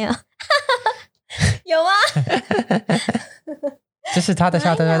tell her. 没有。有吗？这是她的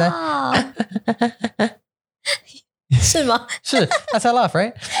笑，对不对？是吗？是 ，That's her laugh,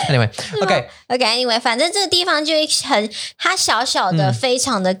 right? Anyway, anyway， 反正这个地方就它小小的，非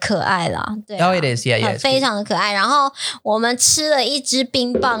常的可爱啦。对啊 ，Oh, it is, yeah, 非常的可爱。然后我们吃了一支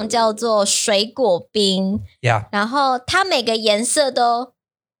冰棒，叫做水果冰。Yeah. 然后它每个颜色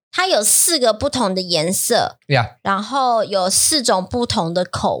它有4个不同的颜色。Yeah. 然后有4种不同的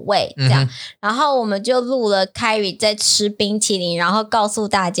口味，这样。然后我们就录了 Kyrie 在吃冰淇淋，然后告诉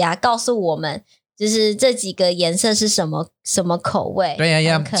我们。就是这几个颜色是什么口味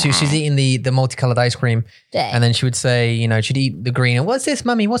Yeah. So she's eating the multicolored ice cream. 对 And then she would say, she'd eat the green. And what's this,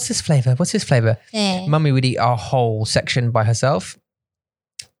 mummy? What's this flavor? What's this flavor? 对 Mummy would eat our whole section by herself.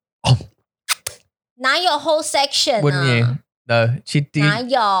 哪有 whole section 啊 Wouldn't you? No.哪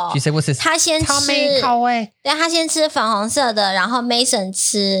有 She said, what's this? 他先吃 Tummy 口味。对，他先吃粉红色的，然后 Mason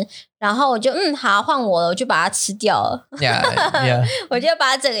吃然后我就好换我了，我就把它吃掉了。Yeah. 我就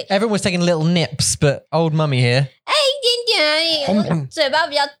把整个 Everyone was taking little nips, but old mummy here. 一点点而已，嘴巴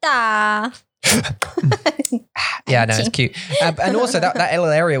比较大啊。Yeah, no, it's cute. And also that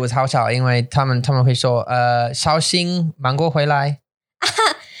little area was 好巧，因为他们会说小心芒果回来。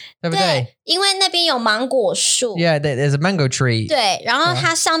对不对？因为那边有芒果树 Yeah, there's a mango tree. 对，然后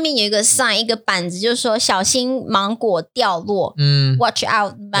它上面有一个 sign 一个板子，就说小心芒果掉落。Watch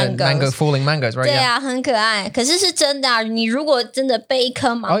out mangoes. Mango falling mangoes, right? 对啊，很可爱。可是是真的啊，你如果真的被一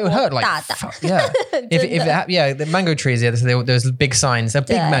颗芒果打到 Yeah. Yeah, the mango trees, there's big signs. They're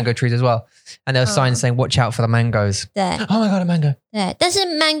big mango trees as well. And there are signs saying watch out for the mangoes. 对 Oh my god, a mango. 对，但是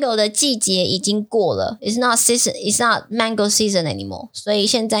mango 的季节已经过了 It's not season, it's not mango season anymore. 所以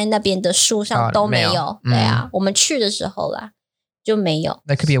现在那边的树上都没有。对啊，我们去的时候啦就没有。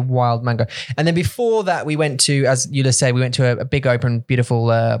There could be a wild mango. And then before that we went to, as Eula said, we went to a big open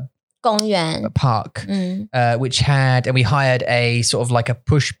beautiful 公园 park, which had, and we hired a sort of like a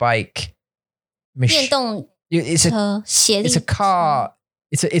push bike machine. 电动车协力 It's a car.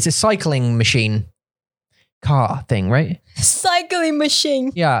 It's a cycling machine car thing, right? Cycling machine.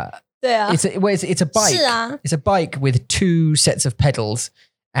 Yeah. 对啊。It's a bike. 是啊。It's a bike with 2 sets of pedals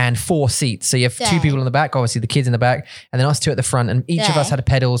and 4 seats. So you have 2 people in the back, obviously the kids in the back, and then us 2 at the front. And each of us had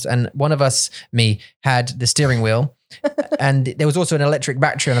pedals, and one of us, me, had the steering wheel. And there was also an electric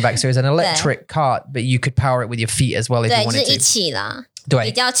battery on the back. So it was an electric cart, but you could power it with your feet as well if you wanted to. 对，就是一起啦。对，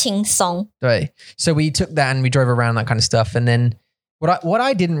比较轻松。对。So we took that and we drove around that kind of stuff. And then what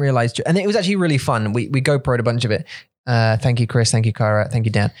I didn't realize, and it was actually really fun. We GoPro'd a bunch of it. Thank you, Chris. Thank you, Cara. Thank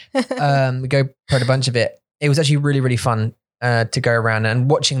you, Dan. We GoPro'd a bunch of it. It was actually really, really fun to go around, and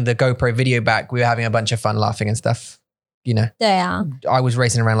watching the GoPro video back, we were having a bunch of fun laughing and stuff. You know. 对啊。I was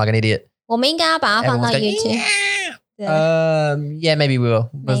racing around like an idiot. 我们应该要把它放到 YouTube。Yeah, maybe we will.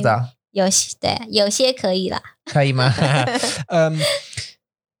 不知道。有些可以啦。可以吗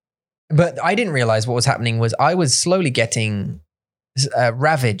？But I didn't realize what was happening was I was slowly getting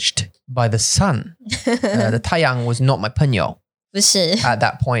ravaged by the sun. The 太阳 was not my 朋友不是 at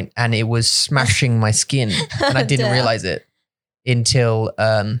that point, and it was smashing my skin, and I didn't realize it until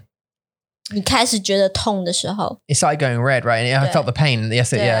你开始觉得痛的时候 it started going red, right? And I felt the pain.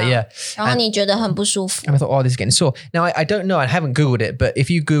 Yes, yeah. 然后你觉得很不舒服 And I thought, oh, this is getting sore. Now, I don't know. I haven't Googled it, but if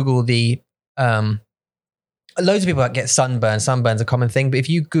you Google the loads of people that get sunburn. Sunburn's a common thing, but if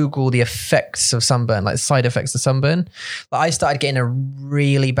you Google the effects of sunburn, like side effects of sunburn, like I started getting a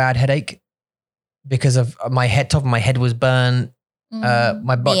really bad headache because of my head. Top of my head was burned.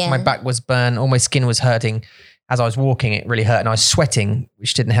 My back was burned. All my skin was hurting as I was walking. It really hurt, and I was sweating,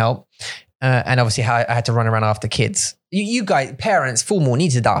 which didn't help. And obviously, I had to run around after kids. You guys, parents, 父母你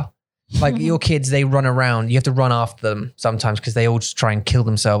知道 like your kids, they run around. You have to run after them sometimes because they all just try and kill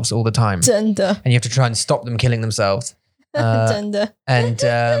themselves all the time. 真的 And you have to try and stop them killing themselves. 真的 And,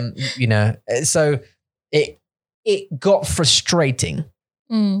 you know, so it got frustrating.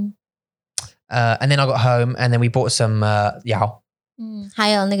 And then I got home and then we bought some yao. 还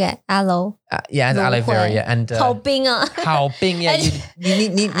有那个 aloe Yeah, and aloe vera. Yeah, and 好冰啊好冰 yeah.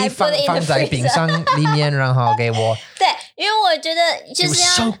 你放在冰箱里面然后给我。对，因为我觉得就是要 It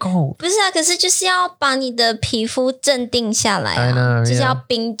was so cold. 不是啊，可是就是要把你的皮肤镇定下来啊 I know, 就是要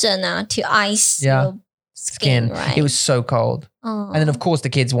冰镇啊 to ice your skin, right? It was so cold. And then of course the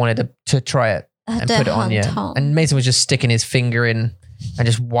kids wanted to try it and 对 put it on. Yeah, 很痛 and Mason was just sticking his finger in and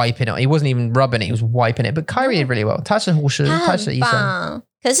just wiping it. He wasn't even rubbing it. He was wiping it. But Kyrie did really well. 他是护士，他是医生。他很棒。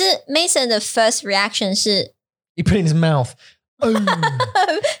可是 Mason 的 first reaction 是 He put it in his mouth. Oh,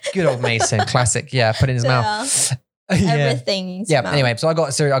 good old Mason, classic. Yeah, put it in his mouth. everything. Yeah. Anyway, so I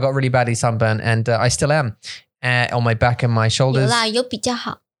got really badly sunburned, and I still am on my back and my 有 shoulders. 啦，有比较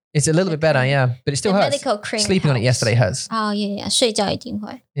好。 It's a little bit better, yeah, but it still The hurts. medical cream Sleeping on it yesterday hurts. 哦，yeah, 睡觉一定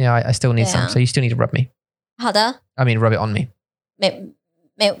会。 Yeah, I still need some. So you still need to rub me. 好的， I mean, rub it on me.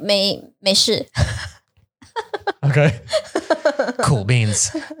 没事。 Okay. Cool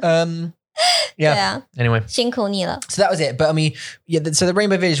beans. Yeah. 对啊， Anyway, 辛苦你了。 so that was it. But I mean, yeah. So the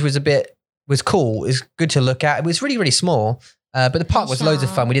Rainbow Village was cool. It's good to look at. It was really, really small. But the park was loads of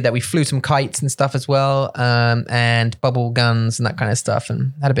fun. We did that. We flew some kites and stuff as well, and bubble guns and that kind of stuff,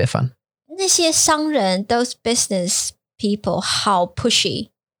 and had a bit of fun. 那些商人 those business people 好 pushy，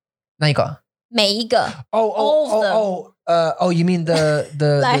 Now you got 每一个 Oh, you mean the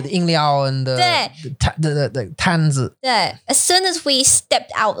饮料 and the 摊子？对 ，as soon as we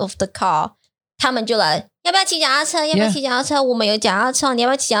stepped out of the car， 他们就来，要不要骑脚踏车？要不要骑脚踏车？我们有脚踏车，你要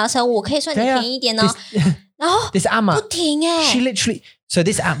不要骑脚踏车？我可以算你便宜一点哦。然后 this Amma 不停哎 she literally. So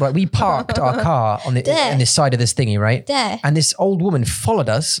this app, right? We parked our car on the on this side of this thingy, right? 对 And this old woman followed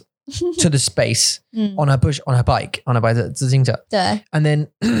us to the space on her bike, 自行车. 对 And then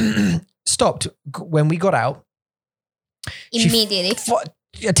stopped when we got out. Immediately.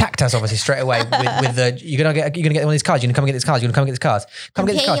 She attacked us obviously straight away with the you're gonna get one of these cars. You're gonna come and get these cars. You're gonna come and get these cars. Come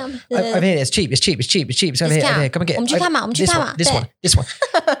and get these cars. Over here, it's cheap. It's over here. Come and get. 我们去看嘛，我们去看嘛。 This one.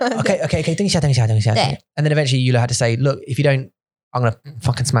 Okay. 等一下。 对 And then eventually Eula had to say, look, if you don't, I'm gonna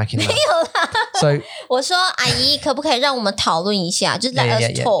fucking smack you. 没有啦。 So 我说阿姨可不可以让我们讨论一下，就是 let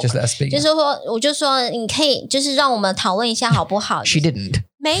us talk， just let us speak. 就是说我就说你可以就是让我们讨论一下好不好 She didn't.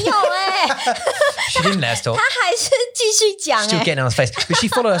 没有She didn't let us talk. 他还是继续讲 Still getting on his face. But she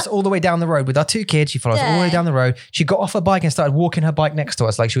followed us all the way down the road with our 2 kids. She followed us all the way down the road. She got off her bike and started walking her bike next to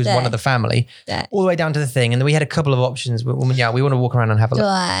us like she was one of the family. 对 All the way down to the thing. And then we had a couple of options. We want to walk around and have a look.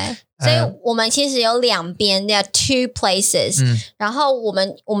 对，所以我们其实有两边 there are 2 places，然后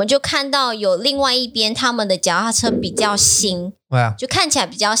我们就看到有另外一边他们的脚踏车比较新， Wow. 就看起来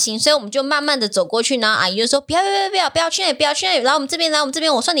比较新，所以我们就慢慢的走过去，然后阿姨就说不要去那里，不要去那里，来我们这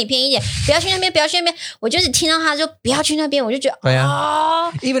边，我算你便宜一点，不要去那边，我就只听到他就不要去那边，我就觉得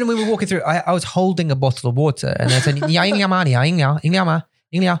Even when we were walking through, I was holding a bottle of water and they said, 你要饮料吗？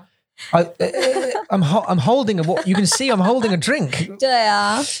饮料 I'm holding a water. You can see I'm holding a drink. 对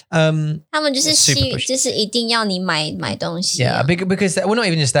啊，他们就是super pushy. 就是一定要你买东西 Yeah, because well, not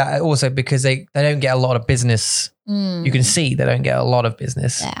even just that. Also, because they don't get a lot of business. You can see they don't get a lot of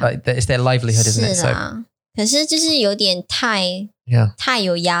business. Yeah. Like it's their livelihood, isn't it? 是啦，可是就是有点太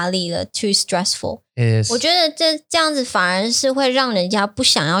有压力了 ，too stressful. It is. 我觉得这样子反而是会让人家不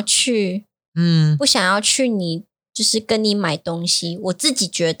想要去，不想要去你就是跟你买东西。我自己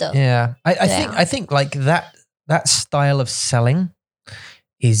觉得 Yeah, I think like that style of selling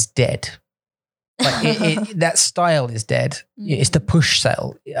is dead. Like that style is dead. It's the push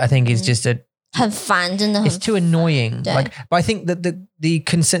sell. I think is just a 很烦，真的很 It's too annoying. 对 Like, but I think that the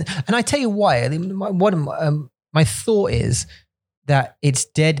consent, and I tell you why. My thought is that it's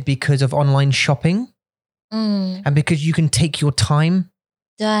dead because of online shopping, and because you can take your time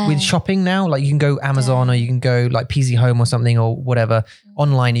对 with shopping now. Like you can go Amazon or you can go like PZ Home or something or whatever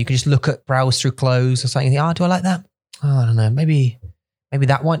online. You can just browse through clothes or something. Oh, do I like that? Oh, I don't know. Maybe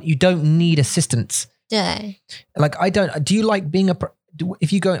that one. You don't need assistance. 对 Like I don't. Do you like being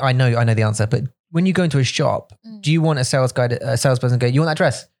if you go, I know the answer, but when you go into a shop, do you want a salesperson go, you want that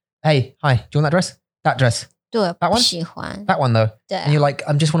dress? Hey, hi, do you want that dress? That dress. 对， That 不 one? 喜欢 That one though. 对 And you're like,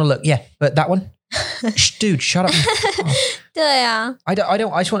 I just want to look. Yeah, but that one? Dude, shut up. 对啊， I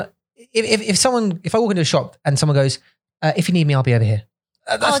just want to, if I walk into a shop and someone goes, if you need me, I'll be over here.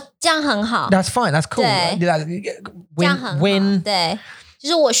 这样很好， That's fine. That's cool. 对 这样很好 Win. 对。就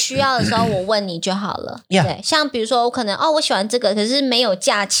是我需要的时候，我问你就好了。 Yeah. 对，像比如说，我可能我喜欢这个，可是没有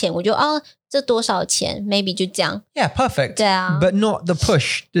价钱，我就这多少钱 ？Maybe 就这样。 Yeah, perfect. 对啊， But not the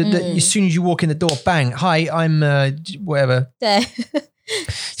push. As soon as you walk in the door, bang. Hi, I'm whatever. 对，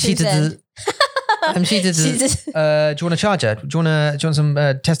西子子 I'm西子子 do you want a charger? Do you want some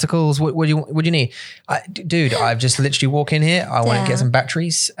testicles? What do you need? Dude, I've just literally walked in here. I want to get some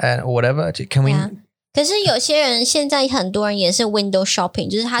batteries or whatever. Can we? 可是有些人现在很多人也是 window shopping，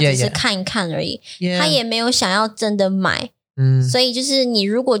 就是他只是看一看而已， 他也没有想要真的买。所以就是你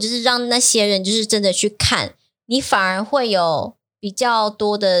如果就是让那些人就是真的去看，你反而会有比较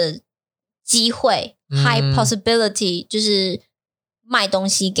多的机会 high possibility 就是卖东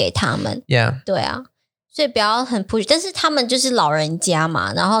西给他们。 Yeah. 对啊，所以不要很 push， 但是他们就是老人家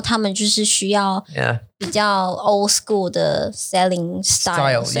嘛，然后他们就是需要比较 old school 的 selling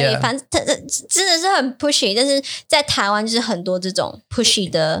style， 所以反正真的是很 pushy， 但是在台湾就是很多这种 pushy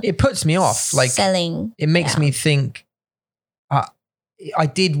的 It puts me off. Like selling. It makes me think. I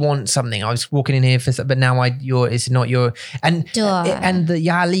did want something. I was walking in here but now it's not your and the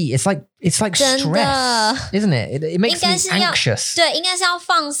yali. It's like stress, isn't it? It makes me anxious. 对，应该是要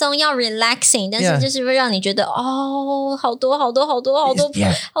放松，要 relaxing， 但是就是会让你觉得好多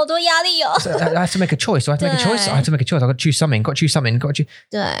压力哦。So I have to make a choice. I have to make a choice. I have to make a choice. I've got to choose something. Got to choose something. Got to choose.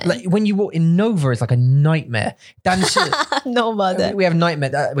 对 Like when you walk in Nova, it's like a nightmare. Nova we have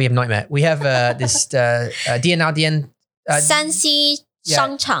nightmare. We have this DN 3C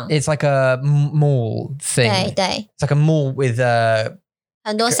商场 It's like a mall thing. 对 It's like a mall with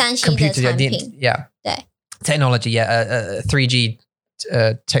很多 3C 的产品 Yeah. 对 Technology, 3G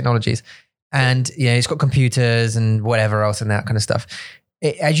technologies. And it's got computers and whatever else and that kind of stuff.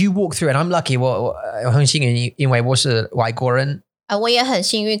 As you walk through, and I'm lucky, 我很幸运，因为我是外国人。我也很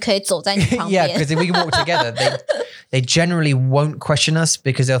幸运可以走在你旁边。 Yeah, because if we can walk together, they generally won't question us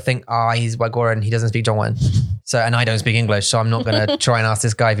because they'll think, he's Wagoran, he doesn't speak Zhongwen. So, and I don't speak English, so I'm not going to try and ask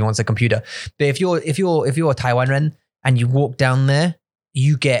this guy if he wants a computer. But if you're Taiwan Ren and you walk down there,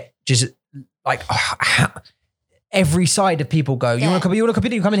 you get just like every side of people go, you want a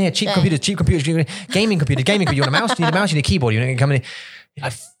computer, you come in here, cheap computers, gaming computer, you want a mouse, you need a mouse, you need a keyboard, you come in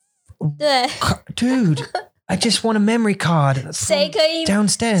here. Dude, I just want a memory card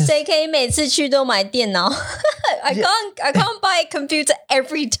downstairs. 谁可以每次去都买电脑 I can't buy a computer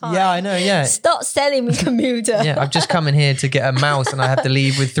every time. Yeah, I know, yeah. Stop selling me computer. Yeah, I've just come in here to get a mouse and I have to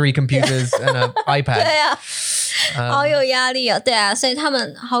leave with 3 computers and an iPad. 对啊，好有压力哦。对啊，所以他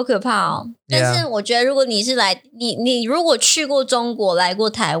们好可怕哦。但是我觉得如果你是来你如果去过中国来过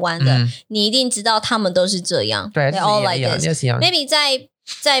台湾的，你一定知道他们都是这样。对 ，They all like this. Maybe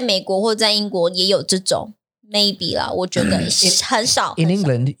在美国或在英国也有这种 maybe 啦，我觉得很少。In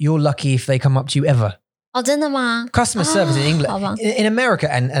England, you're lucky if they come up to you ever. 哦，真的吗 ？Customer service in England, in America,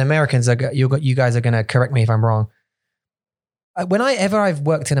 and Americans are you guys are going to correct me if I'm wrong. Whenever I've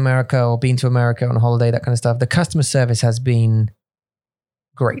worked in America or been to America on a holiday, that kind of stuff, the customer service has been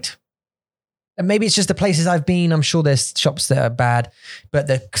great. And maybe it's just the places I've been. I'm sure there's shops that are bad, but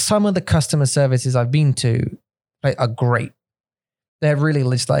some of the customer services I've been to are great. They're really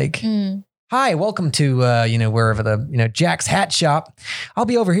just like, hi, welcome to wherever the Jack's Hat Shop. I'll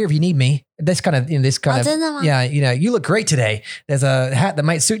be over here if you need me. This kind of yeah, you look great today. There's a hat that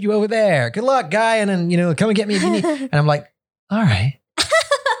might suit you over there. Good luck, guy, and then come and get me if you need. And I'm like, all right,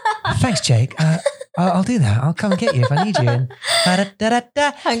 thanks, Jake. I'll do that. I'll come and get you if I need you. And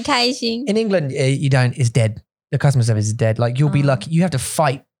很开心。 In England, you don't. It's dead. The customer service is dead. Like you'll be lucky. You have to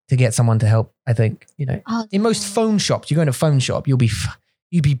fight to get someone to help. I think in most phone shops, you go in a phone shop, you'd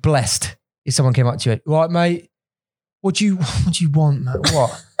be blessed if someone came up to you. Right, mate. What do you want, mate?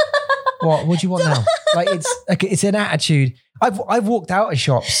 What do you want now? Like it's an attitude. I've walked out of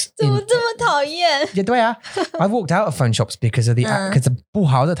shops. 怎么这么讨厌？ Yeah, 对啊. I've walked out of phone shops because of because the 不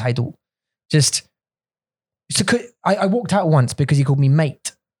好的态度. Just so I walked out once because he called me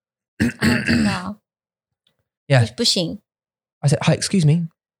mate. 真的哦 Yeah. 不行。 I said, hi, excuse me.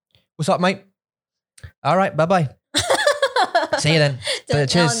 What's up, mate? All right, bye-bye. See you then.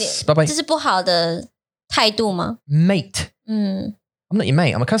 Cheers. Bye-bye. 这是不好的态度吗？ Mate. I'm not your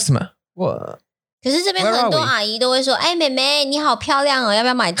mate. I'm a customer. What? 可是这边很多阿姨都会说：“哎，妹妹，你好漂亮哦，要不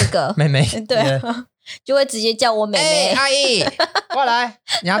要买这个？”妹妹，对啊，就会直接叫我妹妹。阿姨，过来，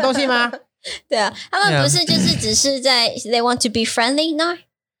你要东西吗？对啊，他们不是就是只是在 they want to be friendly 呢？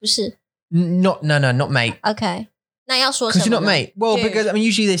不是 No, not mate. OK， 那要说什么 ？Because you're not mate. Well, because I mean,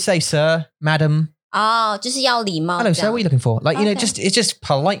 usually they say sir, madam. 哦，就是要礼貌。 Hello, sir. What are you looking for? Like it's just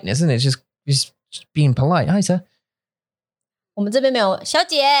politeness, isn't it? Just being polite. Hi, sir. 我们这边没有小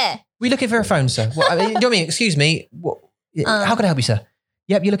姐。 We looking for a phone, sir? What, do you know what I mean? Excuse me. How can I help you, sir?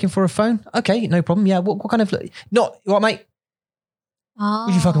 Yep, you're looking for a phone? Okay, no problem. Yeah, what kind of... Not... What, mate? Oh. What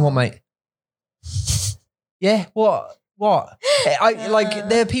do you fucking want, mate? Yeah, what? Like,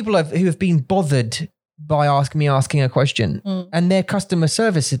 there are people who have been bothered by asking a question, and they're customer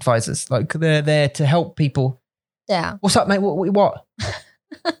service advisors. Like, they're there to help people. Yeah. What's up, mate? What?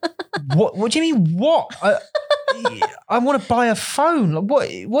 What do you mean, what? I want to buy a phone. Like,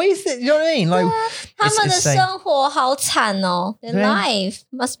 what is it? You know what I mean? Like, 他们的生活好惨哦。Their life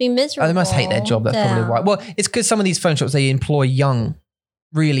must be miserable. They must hate their job. That's probably why. Well, it's because some of these phone shops, they employ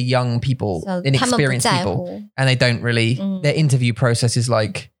really young people, so inexperienced people, and they don't really, their interview process is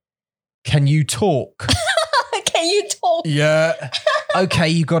like, can you talk? Can you talk? Yeah. Okay,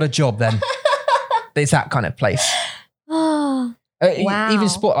 you got a job then. It's that kind of place. Wow. Even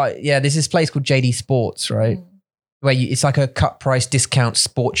sport. There's this place called JD Sports, right? Where it's like a cut price discount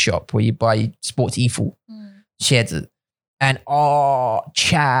sports shop where you buy sports 衣服, 鞋子, and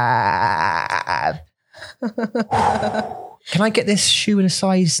chav. Can I get this shoe in a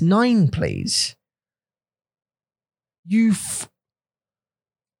size 9, please?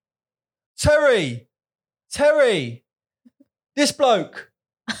 Terry, this bloke.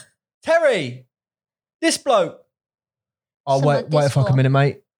 Terry, this bloke. Oh, wait a fucking minute,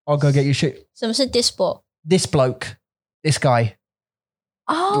 mate. I'll go get your shit. 什么是 dispo? This bloke, this guy.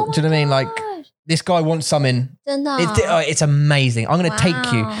 Oh, do you know what I mean? Like, this guy wants something. 真的 It's amazing. I'm going to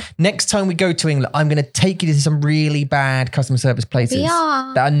take you. Next time we go to England, I'm going to take you to some really bad customer service places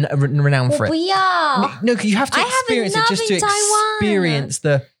that are renowned for it. 不要 No, you have to experience it just to experience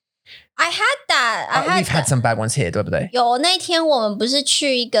the... I had that. We've had some bad ones here, 对不对？有那天我们不是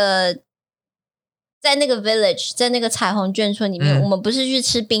去一个在那个 village， 在那个彩虹眷村里面，我们不是去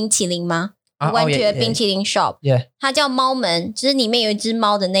吃冰淇淋吗？went to a 冰淇淋 shop， 它叫猫门，就是里面有一只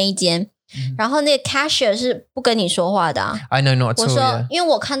猫的那一间。然后那个 cashier 是不跟你说话的啊。I know not at all. 我说 yeah. 因为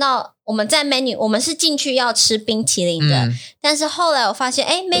我看到我们在 menu 我们是进去要吃冰淇淋的，但是后来我发现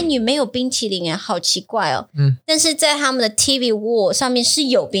menu 没有冰淇淋耶，好奇怪哦。但是在他们的 TV wall 上面是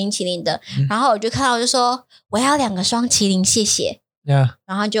有冰淇淋的，然后我就看到我就说我要2个双淇淋谢谢。Yeah.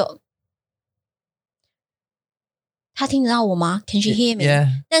 然后就他听得到我吗？ Can she hear me?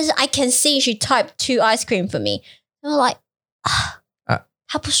 Yeah. 但是 I can see she typed 2 ice cream for me. I'm like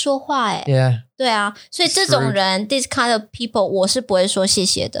他不说话耶。Yeah. 对啊，所以这种人 this kind of people 我是不会说谢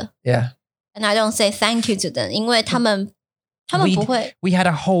谢的。Yeah. And I don't say thank you to them 因为他们不会。We had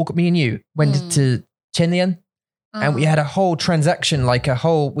a whole, me and you went to Chenlian and we had a whole transaction, like a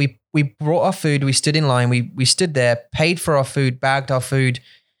whole, we brought our food, we stood in line, we stood there, paid for our food, bagged our food,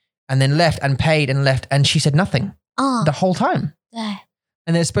 and then left and paid and left, and she said nothing the whole time. 对。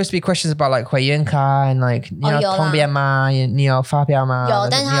And there's supposed to be questions about like 会员卡 and like 你要通便吗？你要发票吗？有，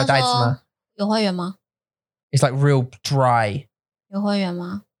但是他说你有袋子吗？有会员吗？ It's like real dry. 有会员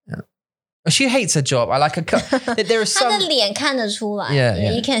吗？ She hates her job. I like her. There is 她 some. 的脸看得出来。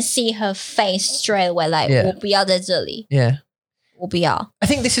Yeah. You can see her face straight away. Like 我不要在这里。Yeah. 我不要。 I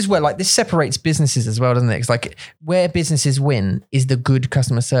think this is where like this separates businesses as well, doesn't it? It's like where businesses win is the good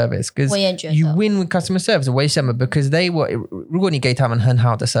customer service because you win with customer service. 为什么 Because they were. 如果你给他们很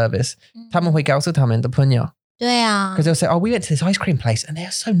好的 service, 他们会告诉他们的朋友。对啊。Because they'll say, "Oh, we went to this ice cream place, and they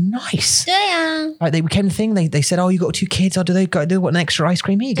are so nice." 对啊。Like they became a thing. They said, "Oh, you got 2 kids. Oh, do they want an extra ice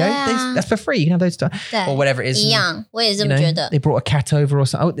cream? Here you go. That's for free. You can have those stuff or whatever it is." 一样，我也这么觉得。They brought a cat over or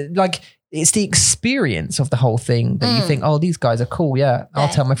something. Like it's the experience of the whole thing that you think, "Oh, these guys are cool. Yeah,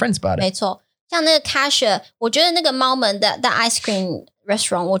 I'll tell my friends about it." 没错，像那个 cashier， 我觉得那个猫门的 ice cream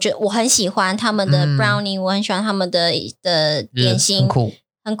restaurant， 我觉得我很喜欢他们的 brownie， 我很喜欢他们的点心，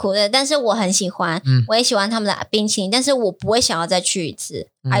很酷的，但是我很喜欢，我也喜欢他们的冰淇淋，但是我不会想要再去一次。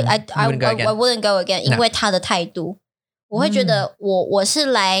I wouldn't go again， 因为他的态度，我会觉得我是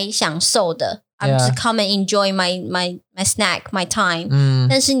来享受的。I'm just come and enjoy my snack, my time。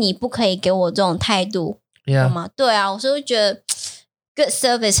但是你不可以给我这种态度，懂吗？对啊，我所以觉得 good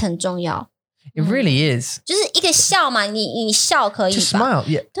service 很重要。It really is. 就是一个笑嘛，你笑可以吧 Just smile,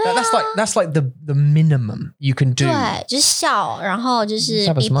 yeah. That's like the minimum you can do. 对，就是笑，然后就是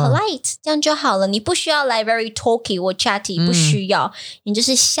be polite， 这样就好了。你不需要来 very talky 或 chatty， 不需要，你就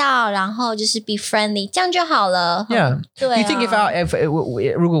是笑，然后就是 be friendly， 这样就好了。Yeah. 对啊。You think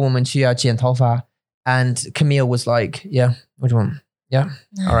if 如果我们去要剪头发 and Camille was like, yeah, what do you want? Yeah,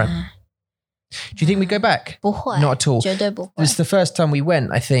 all right. Do you think we go back? 不会 Not at all. 绝对不会。 It's the first time we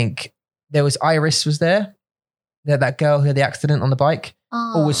went, I think. There was Iris was there. That girl who had the accident on the bike.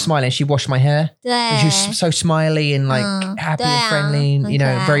 Always smiling. She washed my hair. She was so smiley and like happy and friendly and, you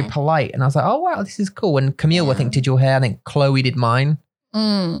know, very polite. And I was like, oh, wow, this is cool. And Camille, I think, did your hair. I think Chloe did mine.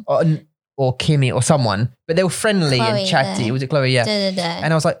 Or Kimmy or someone. But they were friendly Chloe, and chatty. Was it Chloe? Yeah. 对对对。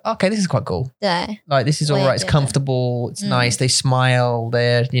 And I was like, okay, this is quite cool. 对。 Like, this is all right. It's comfortable. It's nice. They smile.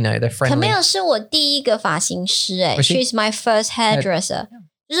 They're, you know, they're friendly. Camille 是我第一个发型师She's my first hairdresser.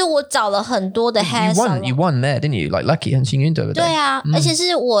 就是我找了很多的 hair salon. You won there, didn't you? Like Lucky 很幸运对不对？对啊，而且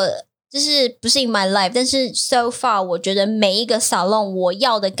是我就是不是 in my life， 但是 so far 我觉得每一个 salon 我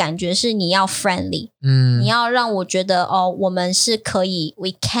要的感觉是你要 friendly， 你要让我觉得我们是可以 we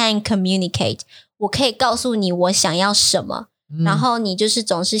can communicate， 我可以告诉你我想要什么，然后你就是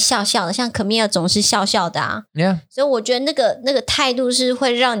总是笑笑的，像 Camille 总是笑笑的啊。Yeah. 所以我觉得那个态度是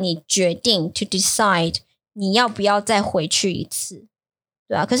会让你决定 to decide 你要不要再回去一次。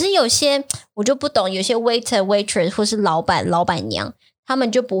对啊，可是有些我就不懂，有些 waiter waitress 或是老板娘，他们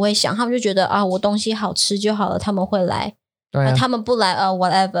就不会想，他们就觉得我东西好吃就好了，他们会来，他们不来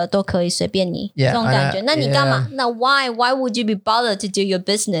whatever 都可以随便你，这种感觉。那你干嘛？那 why would you be bothered to do your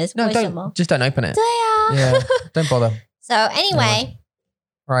business？ No, 为什么 just don't open it. 对啊 Yeah, don't bother. So anyway,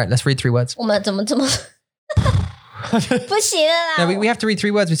 all right, let's read 3 words. 我们怎么不行了啦 No, we have to read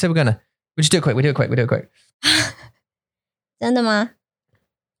 3 words. We said we're gonna. We just do it quick. We do it quick. 真的吗？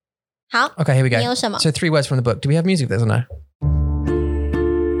好 Okay, here we go. 你有什么 So 3 words from the book. Do we have music for this or no?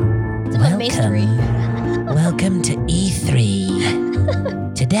 这么 mystery Welcome to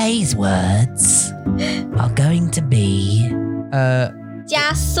E3. Today's words are going to be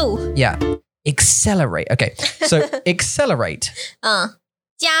加速 yeah, accelerate. Okay, so accelerate.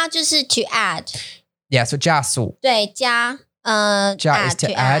 加就是 to add Yeah, so 加速. 对加加 is to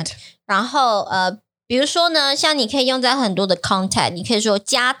add. 然后比如说呢，像你可以用在很多的 content， 你可以说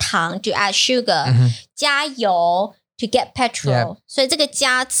加糖 to add sugar， 加油 to get petrol， 所以这个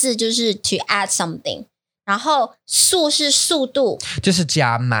加字就是 to add something。然后速是速度，就是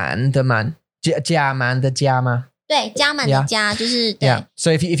加满的满，加满的加吗？对，加满的加就是对。Yeah.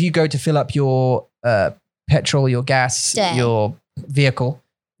 So if you go to fill up your petrol, your gas, your vehicle,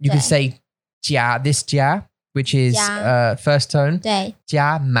 you can say 加 this 加 which is first tone. 对，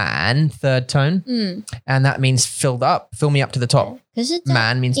加满 third tone. And that means filled up, fill me up to the top. 可是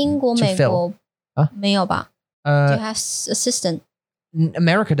man means 英国、美 to 国 fill. 没有吧？Do you have assistant?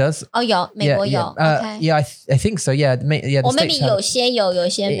 America does. 哦，有，美国有。Yeah, yeah, I think so. Yeah, yeah. Or maybe 有些有，有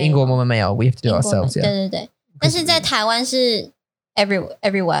些没有。英国我们没有 we have to do ourselves. 对对对。但是在台湾是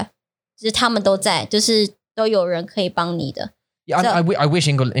everywhere， 就是他们都在，就是都有人可以帮你的。Yeah, I wish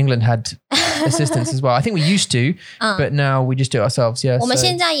England had assistance as well. I think we used to, but now we just do it ourselves. Yeah. 我们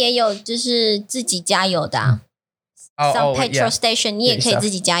现在也有就是自己加油的啊。Some petrol station 你也可以自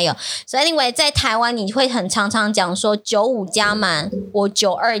己加油。So anyway， 在台湾你会很常讲说95加满，我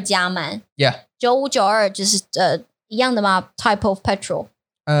92加满。Yeah。95、92就是一样的吗 ？Type of petrol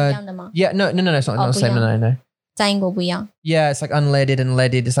一样的吗 ？Yeah, no, it's not the same. No. 在英国不一样。Yeah, it's like unleaded and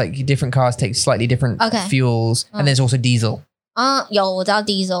leaded. It's like different cars take slightly different fuels, and there's also diesel. 有我知道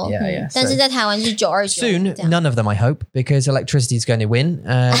diesel， yeah, 但是在台湾是92。Soon, none of them, I hope, because electricity is going to win,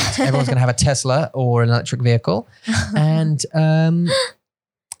 and everyone's going to have a Tesla or an electric vehicle, and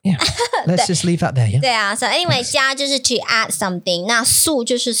yeah, let's just leave that there. Yeah. 对啊 ，So anyway， 加就是 to add something， 那速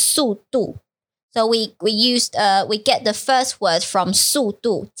就是速度。So we get the first word from 速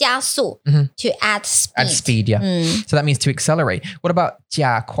度加速 to add speed. Add speed, yeah. So that means to accelerate. What about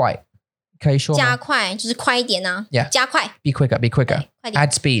加快？可以说吗？加快就是快一点啊 Yeah. 加快 Be quicker. 快点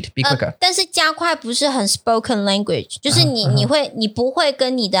Add speed. Be quicker. 但是加快不是很 spoken language， 就是你不会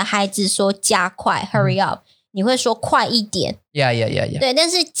跟你的孩子说加快 hurry up， 你会说快一点。Yeah. 对，但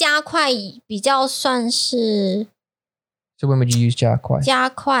是加快比较算是。So when would you use 加快？加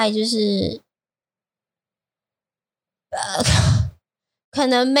快就是可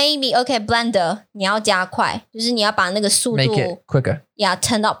能 maybe blender 你要加快，就是你要把那个速度 make it quicker. Yeah,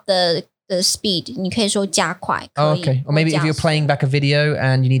 turn up the speed. 你可以说加快。Okay. Or maybe if you're playing back a video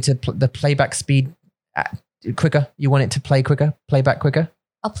and you need to the playback speed quicker, you want it to play quicker, play back quicker.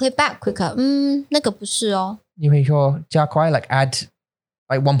 Play back quicker. 那个不是哦。你会说加快 like add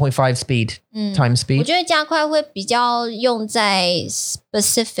like 1.5 speed time speed. 我觉得加快会比较用在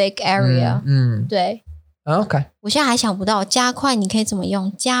specific area. 对。Okay. 我现在还想不到加快你可以怎么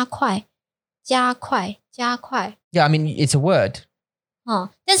用？加快。Yeah, I mean it's a word.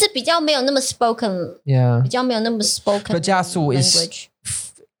 但是比较没有那么 spoken. Yeah. 比较没有那么 spoken. But 加速 is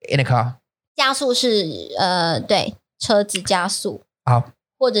in a car. 加速是对，车子加速。好。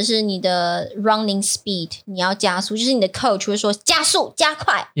或者是你的 running speed 你要加速，就是你的 coach 会说加速加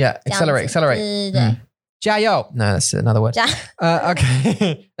快。Yeah, accelerate. 对。加油 No, that's another word.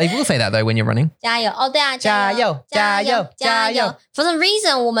 Okay. They will say that though when you're running. 加油对啊，加油。For some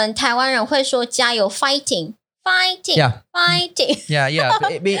reason 我们台湾人会说加油 fighting. Yeah. Yeah.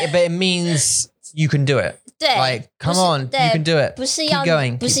 But it means you can do it. 对 Like, come on, you can do it. 不是 Keep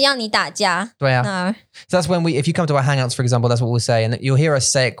going. 不是要你打架。对啊。So that's when if you come to our hangouts, for example, that's what we'll say. And you'll hear us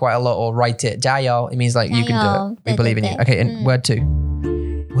say it quite a lot or write it. 加油 It means like you can do it. We believe in you. Okay, and word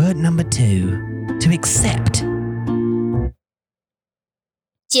 2. Word number 2. To accept.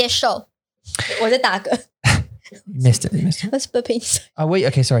 接受。我在打嗝。You missed it. What's burping? Oh, wait.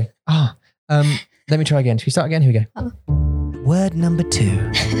 Okay, sorry. Let me try again. Should we start again? Here we go. Word number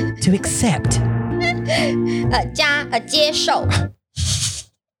 2. To accept. 接受。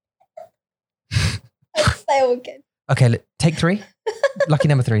Say again. Okay, take 3. Lucky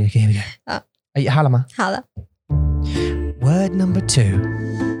number 3. Okay, here we go. 好了吗？好了。Word number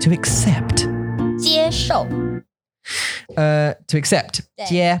 2. To accept. 接受。To accept.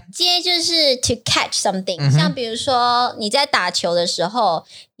 接就是 to catch something、像比如说你在打球的时候，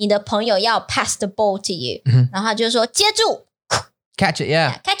你的朋友要 pass the ball to you，、然后他就说接住 catch it,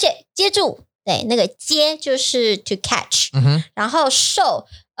 yeah. catch it 接住，对，那个接就是 to catch，、然后受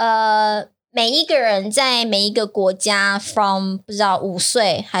每一个人在每一个国家 from 不知道5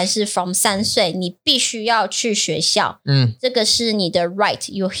岁还是 from 3岁，你必须要去学校，这个是你的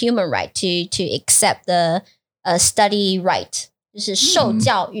right, your human right to accept the study right， 就是受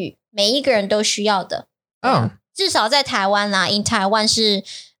教育，每一个人都需要的。至少在台湾啦 ，in 台湾是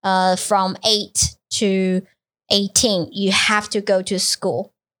from 8 to 18 you have to go to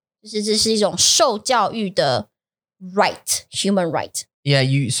school， 就是这是一种受教育的 right, human right。Yeah,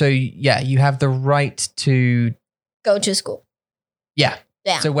 you have the right to go to school. Yeah.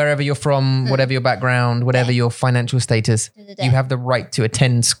 So wherever you're from, whatever your background, whatever your financial status, you have the right to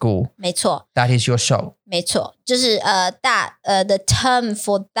attend school. 没错。That is your show. 没错，就是the term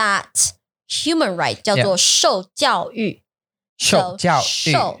for that human right 叫做受教育。受教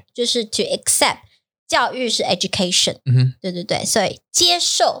育。受就是 to accept，教育是 education， 对对对，所以接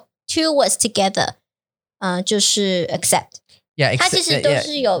受 two words together， 就是 accept。Yeah， 它其实都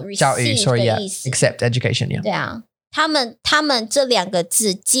是有 receive 的意思。accept education， 对啊，他们这两个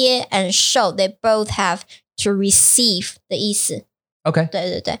字接 and show， they both have to receive 的意思。OK，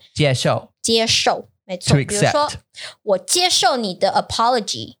 对对对，接受，没错。比如说，我接受你的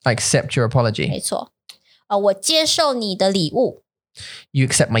apology，I accept your apology。没错。我接受你的礼物。You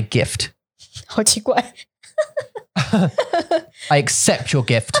accept my gift。好奇怪。I accept your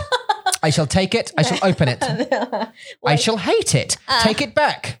gift. I shall take it. I shall open it. I shall hate it. Take it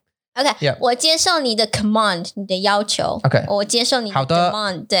back. OK， 我接受你的 command， 你的要求。OK， 我接受你的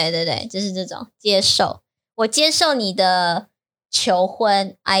command。对对对，就是这种接受。我接受你的求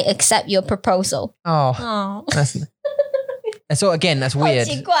婚。I accept your proposal. So again, that's weird.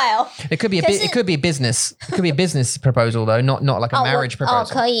 好奇怪哦。It could be a business. It could be a business proposal though, not like a marriage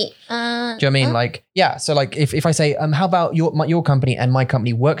proposal. 可以。Do you know what I mean? Like, yeah. So like, if I say, how about your company and my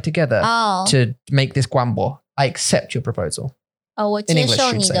company work together to make this guambo? I accept your proposal. 我接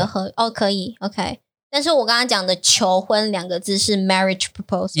受你的可以 OK。但是我刚刚讲的求婚两个字是 marriage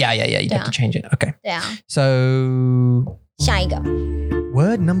proposal. Yeah. You have to change it. Okay. 对啊。So 下一个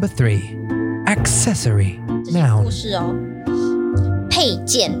Word number 3, accessory, noun. 故事哦。配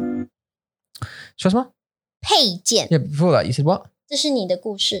件。说什么？配件。Yeah, before that you said what? 这是你的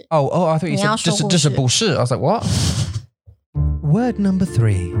故事。Oh, I thought you said just a bullshit. I was like, what? Word number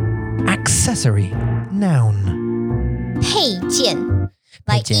 3, accessory, noun. 配件。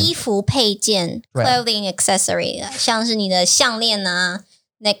like 衣服配件 clothing accessory， 像是你的项链啊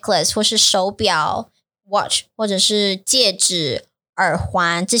necklace 或是手表 watch 或者是戒指耳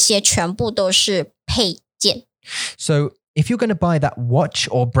环，这些全部都是配件。 So if you're going to buy that watch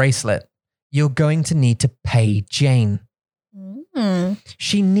or bracelet, you're going to need to pay Jane.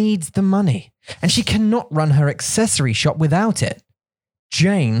 She needs the money and she cannot run her accessory shop without it.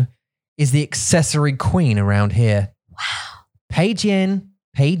 Jane is the accessory queen around here. Wow. Pay Jane,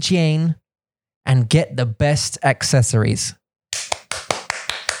 and get the best accessories.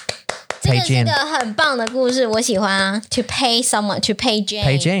 这个是一个很棒的故事，我喜欢啊。To pay someone, to pay Jane.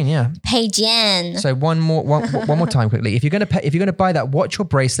 Pay Jane, yeah. Pay Jane. So one more time quickly. If you're going to buy that watch or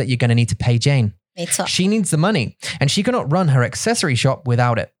bracelet, you're going to need to pay Jane. 没错。She needs the money, and she cannot run her accessory shop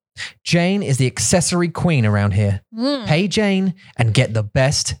without it. Jane is the accessory queen around here. Pay Jane and get the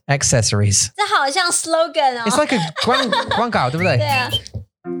best accessories. 这好像 slogan 哦。It's like a 广告，对不对？对啊。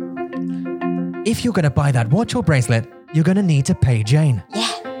If you're going to buy that watch or bracelet, you're going to need to pay Jane. Yeah.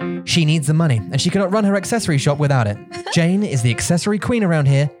 She needs the money, and she cannot run her accessory shop without it. Jane is the accessory queen around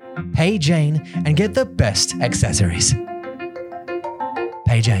here. Pay Jane and get the best accessories.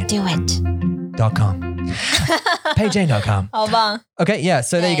 PayJane. Do it. .com. PayJane.com. 好棒。 Okay, yeah,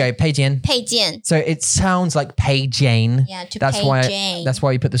 so there you go. Pay Jane. 配件。 So it sounds like Pay Jane. Yeah, to that's pay why, Jane. That's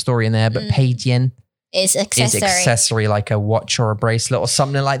why you put the story in there. But Pay Jane is accessory like a watch or a bracelet or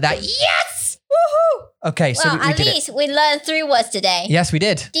something like that. Yes! Woohoo! Okay, so well, we at did least we learned 3 words today. Yes, we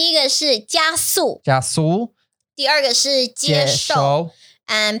did. 第一个是加速，加速，第二个是接受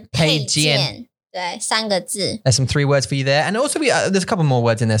and 配件。配件。对，3个字。 There's some 3 words for you there. And also there's a couple more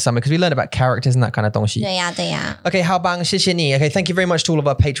words in there somewhere because we learned about characters and that kind of 东西。对呀，对呀。 Okay, 好棒，谢谢你。Okay, thank you very much to all of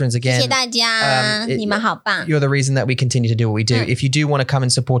our patrons again. 谢谢大家，你们好棒。 You're the reason that we continue to do what we do. If you do want to come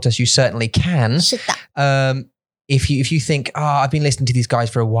and support us, you certainly can. 是的。If you think, I've been listening to these guys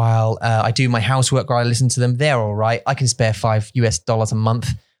for a while, I do my housework where I listen to them, they're all right. I can spare $5 a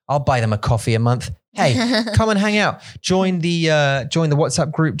month. I'll buy them a coffee a month. Hey, come and hang out. Join the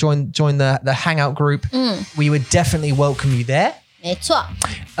WhatsApp group. Join the Hangout group. We would definitely welcome you there. 没错。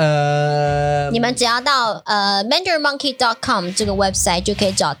你们只要到mandarinmonkey.com 这个 website 就可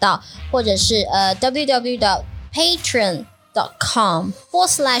以找到，或者是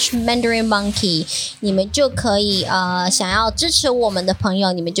www.patreon.com/mandarinmonkey 你们就可以想要支持我们的朋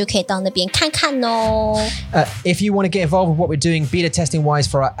友，你们就可以到那边看看哦。If you want to get involved with what we're doing beta testing wise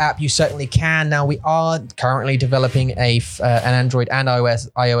for our app, you certainly can. Now we are currently developing an Android and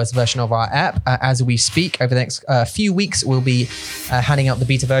iOS version of our app as we speak. Over the next few weeks, we'll be handing out the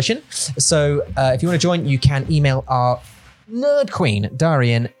beta version. So if you want to join, you can email our nerd queen,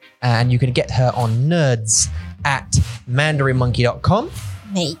 Darian, and you can get her on nerds@mandarinmonkey.com.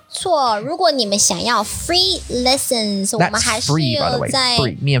 没错，如果你们想要 free lessons， 我们还是有在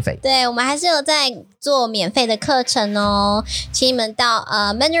free 免费。对，我们还是有在做免费的课程哦，请你们到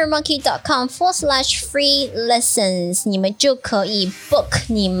mandarinmonkey.com/free lessons， 你们就可以 book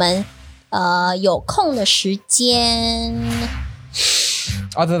你们有空的时间。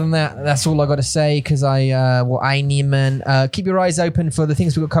other than that, that's all I got to say because I need man. Keep your eyes open for the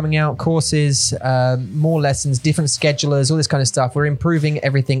things we've got coming out, courses, more lessons, different schedulers, all this kind of stuff. We're improving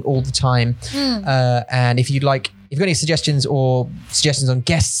everything all the time. And if you've got any suggestions on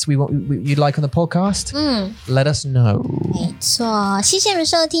guests you'd like on the podcast, let us know. 没错，谢谢你们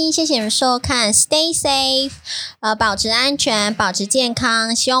收听，谢谢你们收看 ，Stay safe， 保持安全，保持健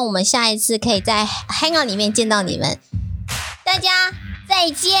康。希望我们下一次可以在 Hangout 里面见到你们。大家再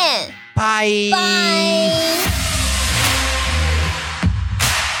见，拜拜。